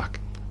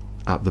attack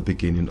at the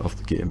beginning of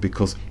the game,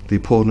 because the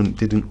opponent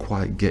didn't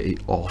quite get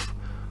it off,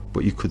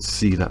 but you could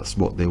see that's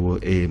what they were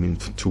aiming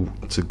to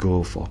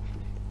go for.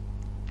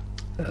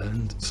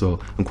 And so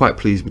I'm quite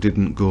pleased we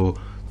didn't go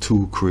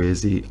too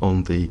crazy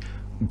on the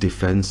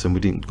defense, and we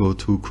didn't go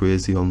too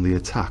crazy on the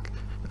attack,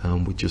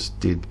 and we just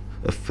did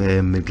a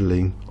fair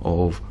middling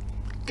of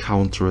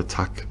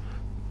counter-attack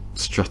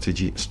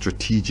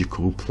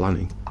strategical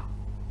planning.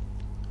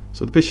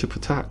 So the bishop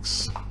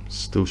attacks,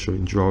 still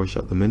showing drawish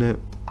at the minute.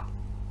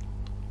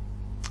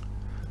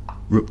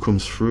 Rook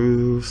comes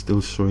through,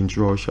 still showing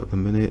drawish at the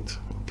minute.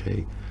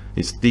 Okay,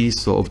 it's these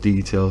sort of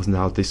details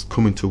now, this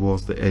coming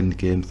towards the end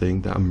game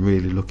thing, that I'm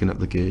really looking at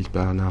the gauge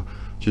bar now,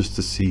 just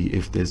to see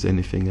if there's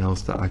anything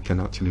else that I can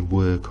actually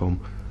work on.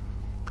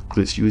 But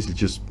it's usually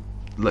just,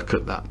 look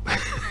at that.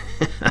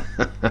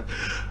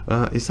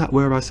 Is that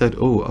where I said,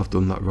 oh, I've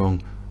done that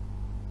wrong?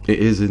 It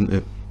is, isn't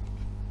it?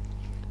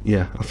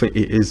 Yeah, I think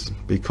it is,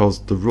 because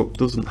the rook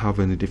doesn't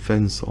have any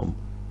defense on.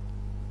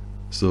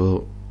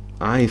 So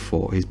I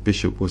thought his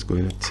bishop was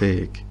going to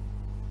take.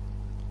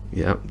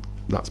 Yeah,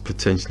 that's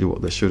potentially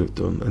what they should have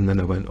done. And then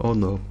I went, oh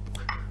no,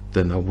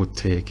 then I would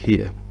take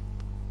here.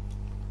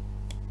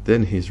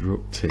 Then his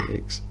rook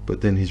takes, but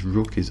then his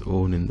rook is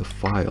owning the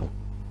file.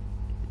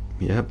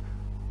 yeah.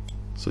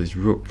 So his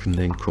rook can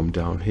then come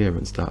down here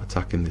and start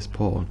attacking this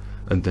pawn,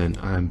 and then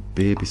I'm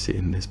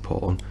babysitting this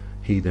pawn.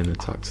 He then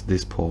attacks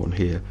this pawn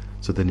here,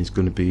 so then he's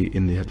going to be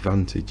in the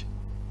advantage.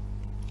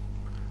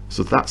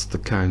 So that's the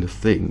kind of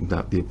thing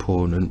that the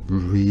opponent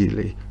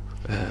really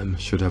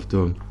should have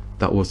done.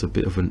 That was a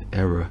bit of an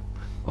error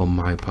on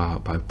my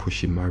part by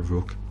pushing my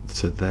rook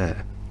to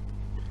there.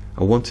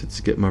 I wanted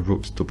to get my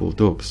rooks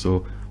doubled up,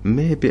 so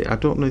maybe, I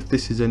don't know if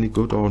this is any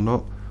good or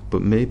not,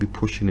 but maybe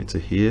pushing it to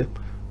here,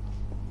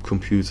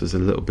 computer's a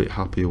little bit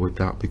happier with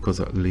that, because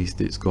at least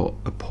it's got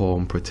a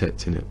pawn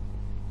protecting it.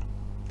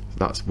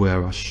 That's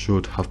where I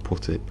should have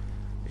put it,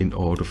 in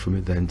order for me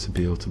then to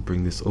be able to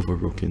bring this other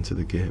rook into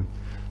the game.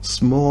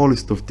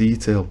 Smallest of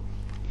detail,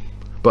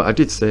 but I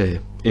did say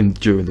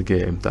during the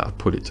game that I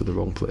put it to the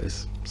wrong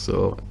place,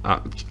 so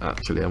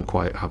actually I'm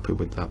quite happy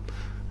with that.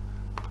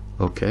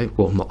 Okay,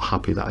 well, I'm not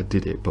happy that I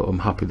did it, but I'm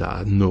happy that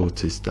I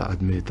noticed that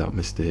I'd made that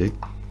mistake.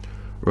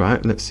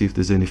 Right, let's see if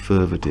there's any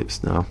further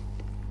dips now.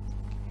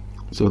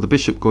 So the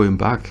bishop going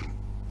back,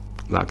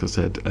 like I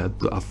said,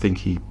 I think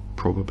he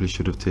probably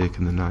should have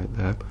taken the knight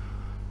there.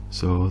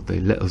 So they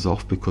let us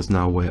off, because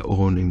now we're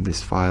owning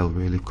this file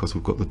really, because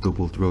we've got the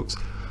doubled rooks.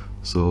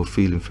 So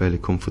feeling fairly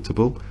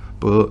comfortable.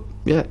 But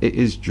yeah, it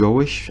is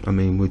drawish. I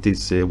mean, we did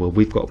say, well,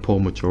 we've got a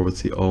pawn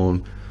majority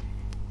on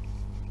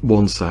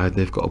one side,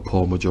 they've got a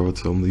pawn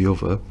majority on the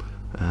other,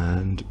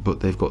 but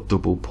they've got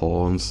double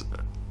pawns.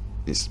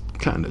 It's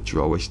kind of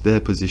drawish. Their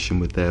position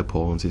with their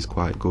pawns is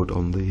quite good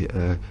on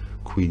the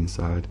queen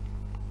side.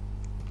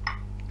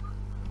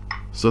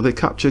 So they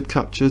captured,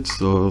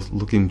 so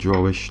looking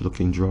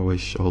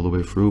drawish all the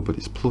way through, but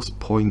it's plus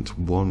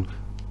 0.1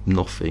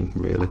 nothing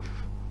really.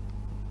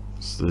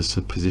 So it's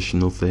a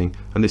positional thing,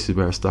 and this is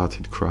where I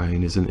started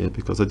crying, isn't it,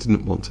 because I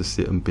didn't want to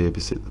sit and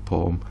babysit the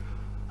pawn.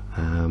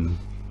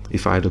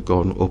 If I'd have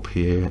gone up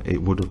here,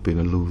 it would have been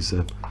a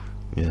loser.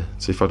 Yeah,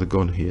 so if I'd have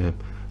gone here,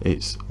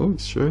 it's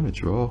showing a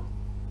draw.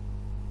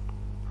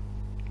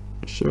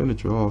 It's showing a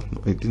draw.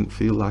 It didn't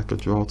feel like a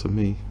draw to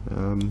me.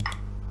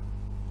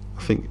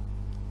 I think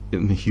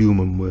in the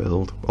human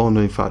world, oh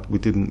no, in fact we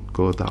didn't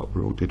go that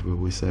road, did we?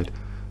 We said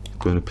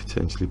going to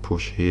potentially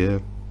push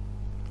here,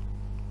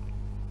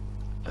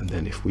 and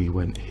then if we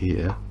went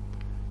here,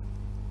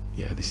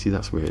 yeah, you see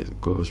that's where it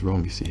goes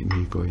wrong. You see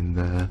me going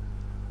there,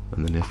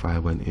 and then if I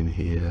went in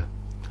here,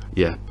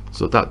 yeah,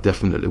 so that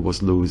definitely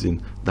was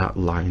losing. That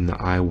line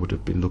that I would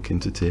have been looking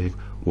to take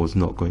was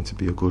not going to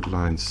be a good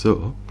line,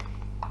 so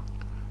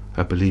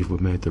I believe we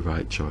made the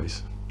right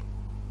choice.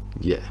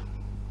 Yeah.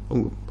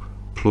 Oh,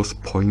 plus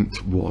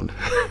 0.1.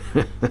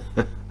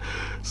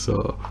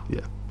 So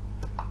yeah,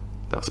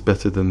 that's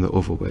better than the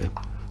other way.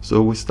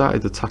 So we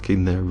started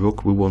attacking their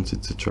rook. We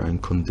wanted to try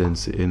and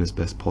condense it in as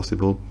best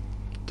possible.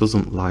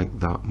 Doesn't like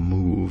that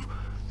move.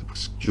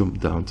 Let's jump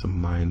down to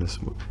minus.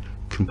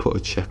 Can put a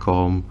check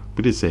on.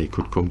 We did say he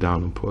could come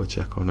down and put a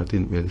check on. I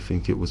didn't really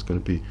think it was going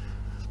to be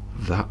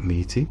that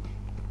meaty.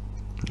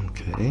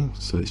 Okay,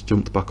 so it's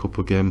jumped back up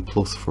again,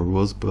 plus for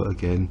us, but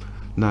again,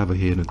 neither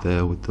here nor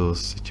there with those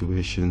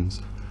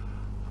situations.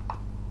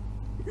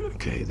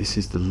 Okay, this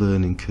is the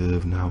learning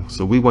curve now.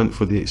 So we went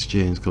for the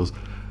exchange because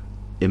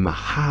in my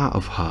heart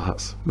of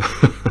hearts,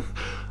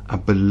 I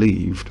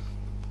believed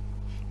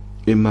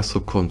in my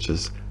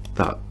subconscious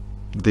that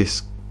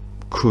this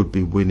could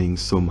be winning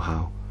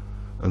somehow,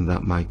 and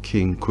that my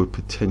king could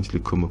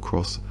potentially come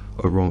across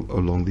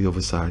along the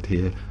other side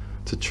here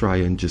to try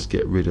and just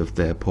get rid of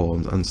their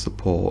pawns and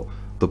support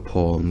the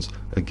pawns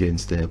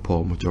against their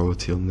pawn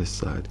majority on this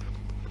side.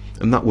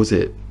 And that was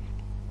it.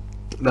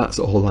 That's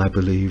all I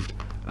believed,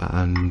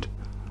 and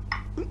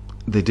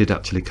they did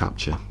actually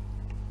capture.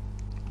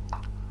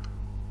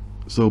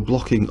 So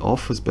blocking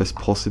off as best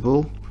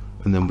possible,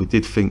 and then we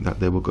did think that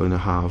they were going to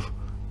have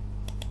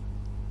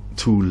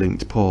two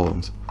linked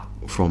pawns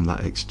from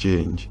that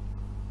exchange,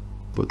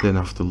 but then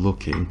after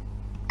looking,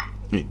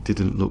 it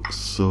didn't look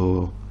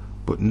so.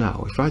 But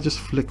now if I just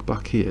flick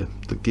back here,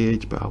 the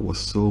gauge bar was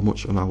so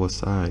much on our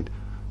side,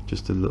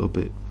 just a little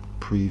bit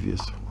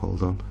previous.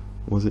 Hold on,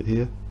 was it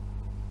here?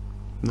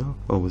 No,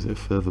 or was it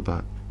further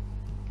back?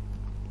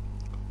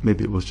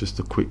 Maybe it was just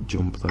a quick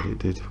jump that it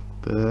did.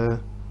 There,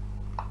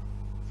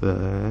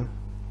 there,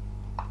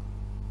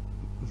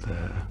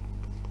 there.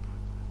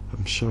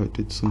 I'm sure it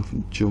did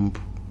something jump.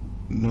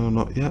 No,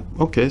 not yet.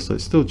 Okay, so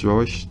it's still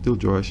drawish, still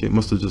drawish. It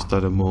must have just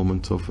had a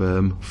moment of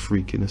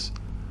freakiness.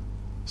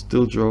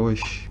 Still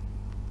drawish.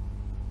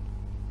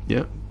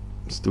 Yeah,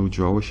 still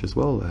drawish as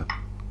well there.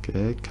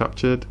 Okay,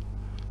 captured.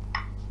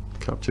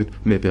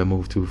 Maybe I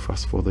moved too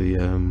fast for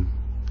the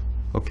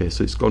okay,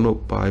 so it's gone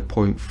up by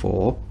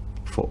 0.4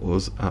 for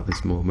us at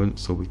this moment,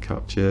 so we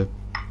capture.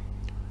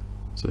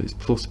 So it's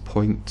plus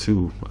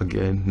 0.2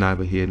 again,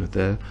 neither here nor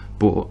there.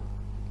 But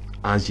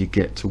as you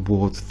get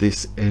towards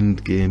this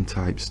end game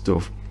type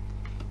stuff,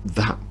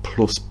 that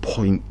plus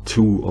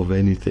 0.2 of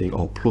anything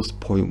or plus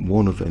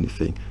 0.1 of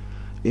anything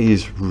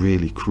is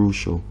really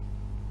crucial.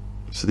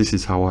 So this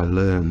is how I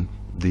learn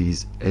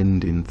these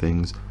ending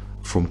things,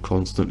 from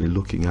constantly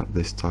looking at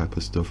this type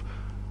of stuff.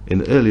 In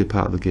the earlier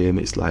part of the game,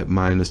 it's like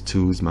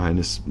 -2s,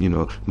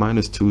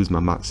 -2 is my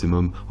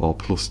maximum, or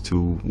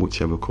 +2,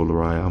 whichever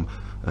colour I am,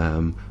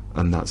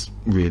 and that's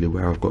really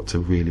where I've got to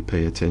really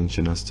pay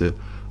attention as to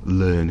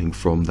learning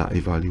from that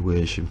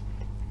evaluation.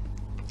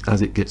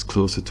 As it gets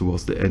closer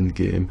towards the end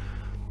game,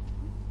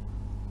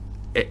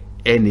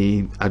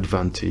 any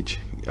advantage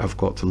I've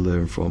got to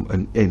learn from,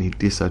 and any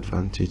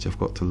disadvantage I've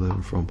got to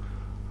learn from.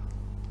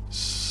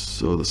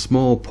 So the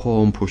small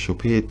pawn push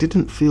up here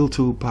didn't feel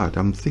too bad.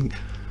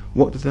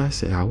 What did I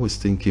say? I was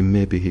thinking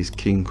maybe his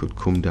king could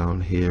come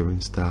down here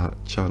and start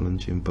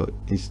challenging, but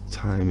his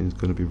timing is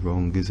going to be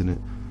wrong, isn't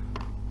it?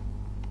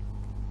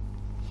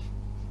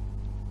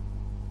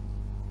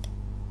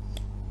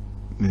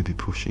 Maybe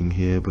pushing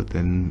here, but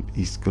then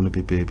he's going to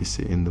be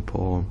babysitting the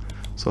pawn.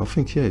 So I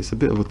think, yeah, it's a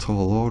bit of a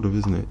tall order,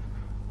 isn't it?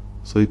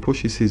 So he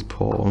pushes his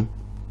pawn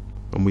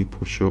and we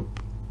push up,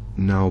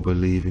 now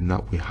believing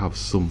that we have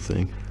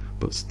something,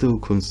 but still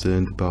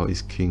concerned about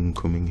his king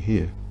coming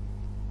here.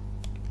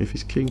 If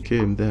his king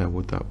came there,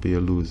 would that be a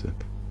loser?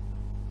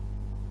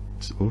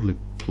 It's only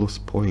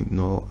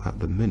 +0.0 at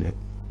the minute.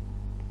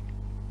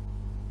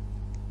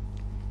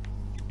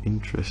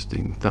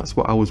 Interesting. That's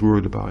what I was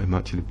worried about, him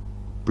actually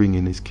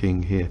bringing his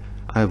king here,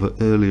 either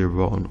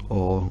earlier on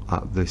or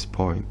at this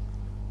point.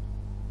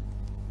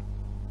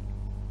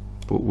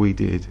 But we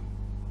did.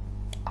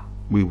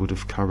 We would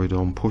have carried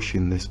on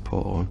pushing this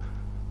pawn,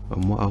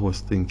 and what I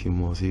was thinking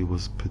was he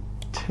was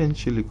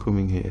potentially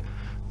coming here.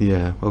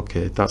 Yeah,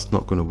 okay, that's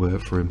not going to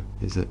work for him,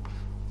 is it?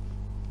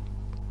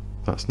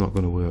 That's not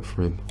going to work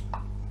for him.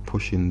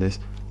 Pushing this,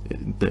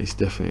 it's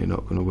definitely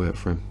not going to work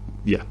for him.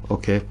 Yeah,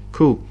 okay,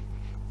 cool,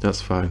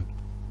 that's fine.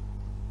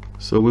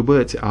 So we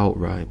worked it out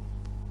right.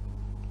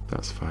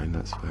 That's fine,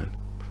 that's fine.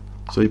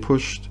 So he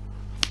pushed,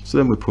 so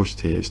then we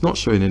pushed here. It's not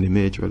showing any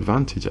major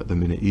advantage at the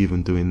minute,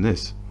 even doing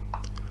this.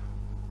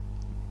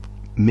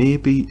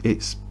 Maybe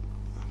it's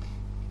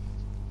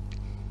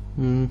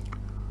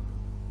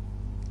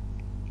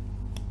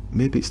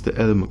maybe it's the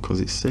element, because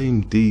it's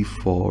saying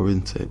d4,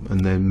 isn't it?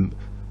 And then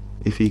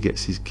if he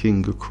gets his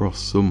king across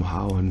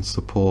somehow and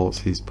supports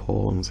his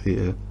pawns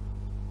here,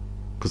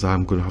 because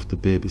I'm going to have to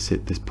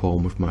babysit this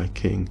pawn with my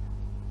king,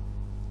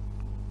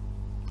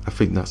 I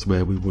think that's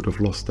where we would have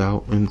lost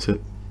out, isn't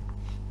it?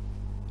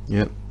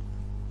 Yep.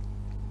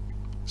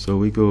 So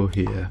we go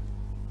here.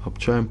 I'll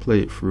try and play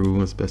it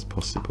through as best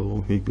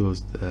possible. He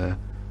goes there,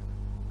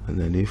 and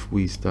then if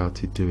we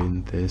started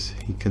doing this,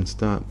 he can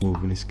start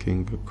moving his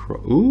king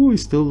across. Ooh, he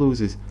still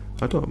loses.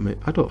 I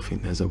don't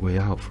think there's a way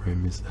out for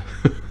him, is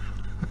there?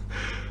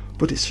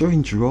 But it's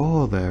showing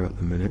draw there at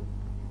the minute.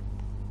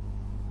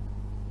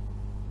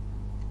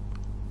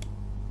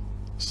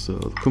 So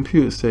the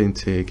computer's saying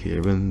take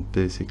here, and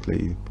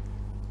basically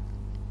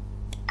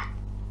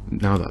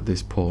now that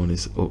this pawn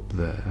is up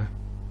there,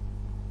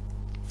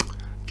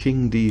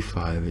 king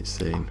d5, it's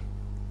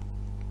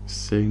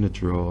saying a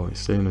draw, it's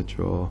saying a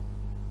draw.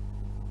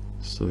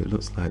 So it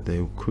looks like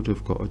they could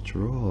have got a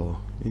draw.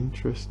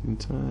 Interesting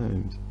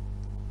times.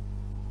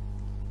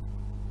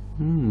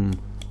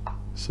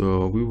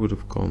 So we would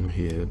have gone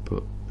here,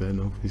 but then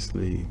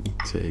obviously he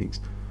takes,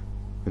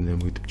 and then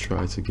we'd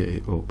try to get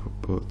it up.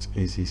 But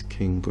is his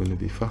king going to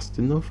be fast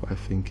enough? I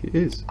think it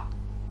is.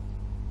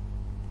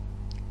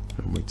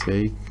 And we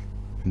take,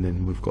 and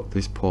then we've got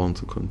this pawn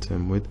to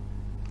contend with.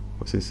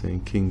 What's it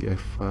saying? King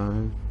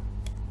f5,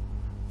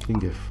 king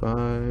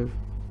f5,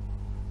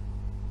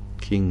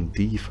 king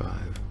d5.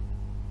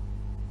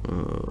 I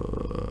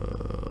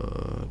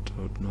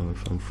don't know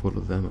if I'm full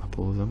of them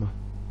apples, am I?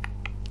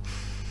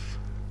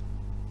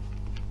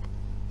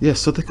 Yeah,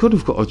 so they could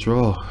have got a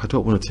draw. I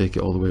don't want to take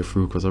it all the way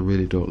through because I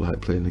really don't like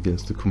playing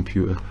against the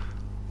computer.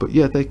 But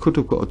yeah, they could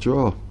have got a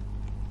draw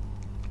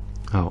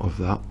out of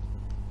that.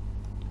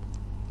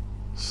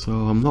 So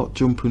I'm not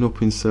jumping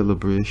up in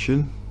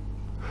celebration.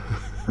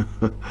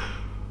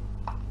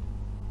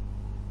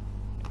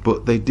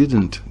 But they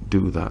didn't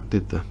do that,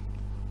 did they?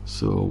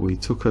 So we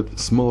took a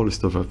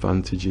smallest of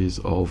advantages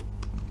of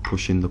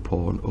pushing the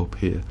pawn up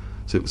here.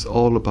 So it was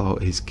all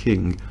about his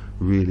king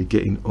really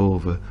getting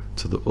over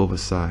to the other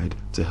side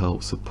to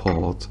help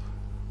support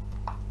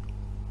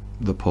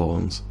the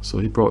pawns. So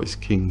he brought his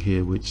king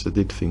here, which I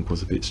did think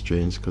was a bit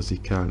strange because he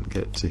can't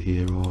get to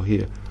here or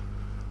here.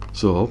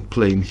 So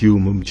playing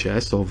human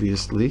chess,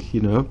 obviously,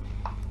 you know.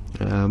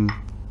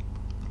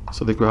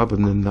 So they grab,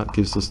 and then that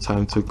gives us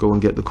time to go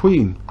and get the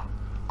queen.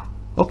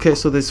 Okay,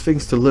 so there's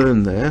things to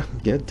learn there.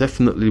 Yeah,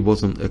 definitely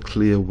wasn't a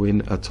clear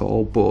win at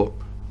all, but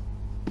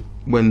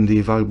when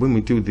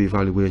we do the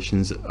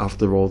evaluations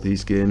after all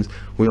these games,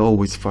 we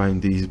always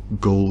find these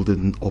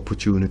golden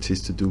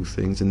opportunities to do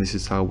things, and this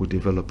is how we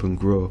develop and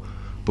grow.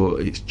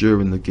 But it's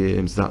during the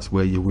games that's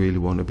where you really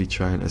want to be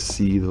trying to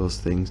see those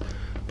things,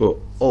 but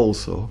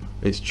also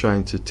it's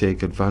trying to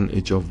take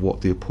advantage of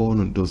what the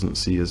opponent doesn't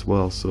see as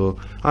well. So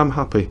I'm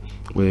happy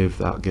with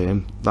that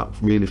game. That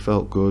really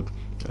felt good,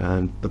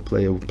 and the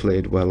player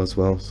played well as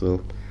well.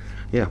 So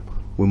yeah,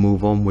 we'll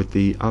move on with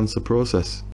the answer process.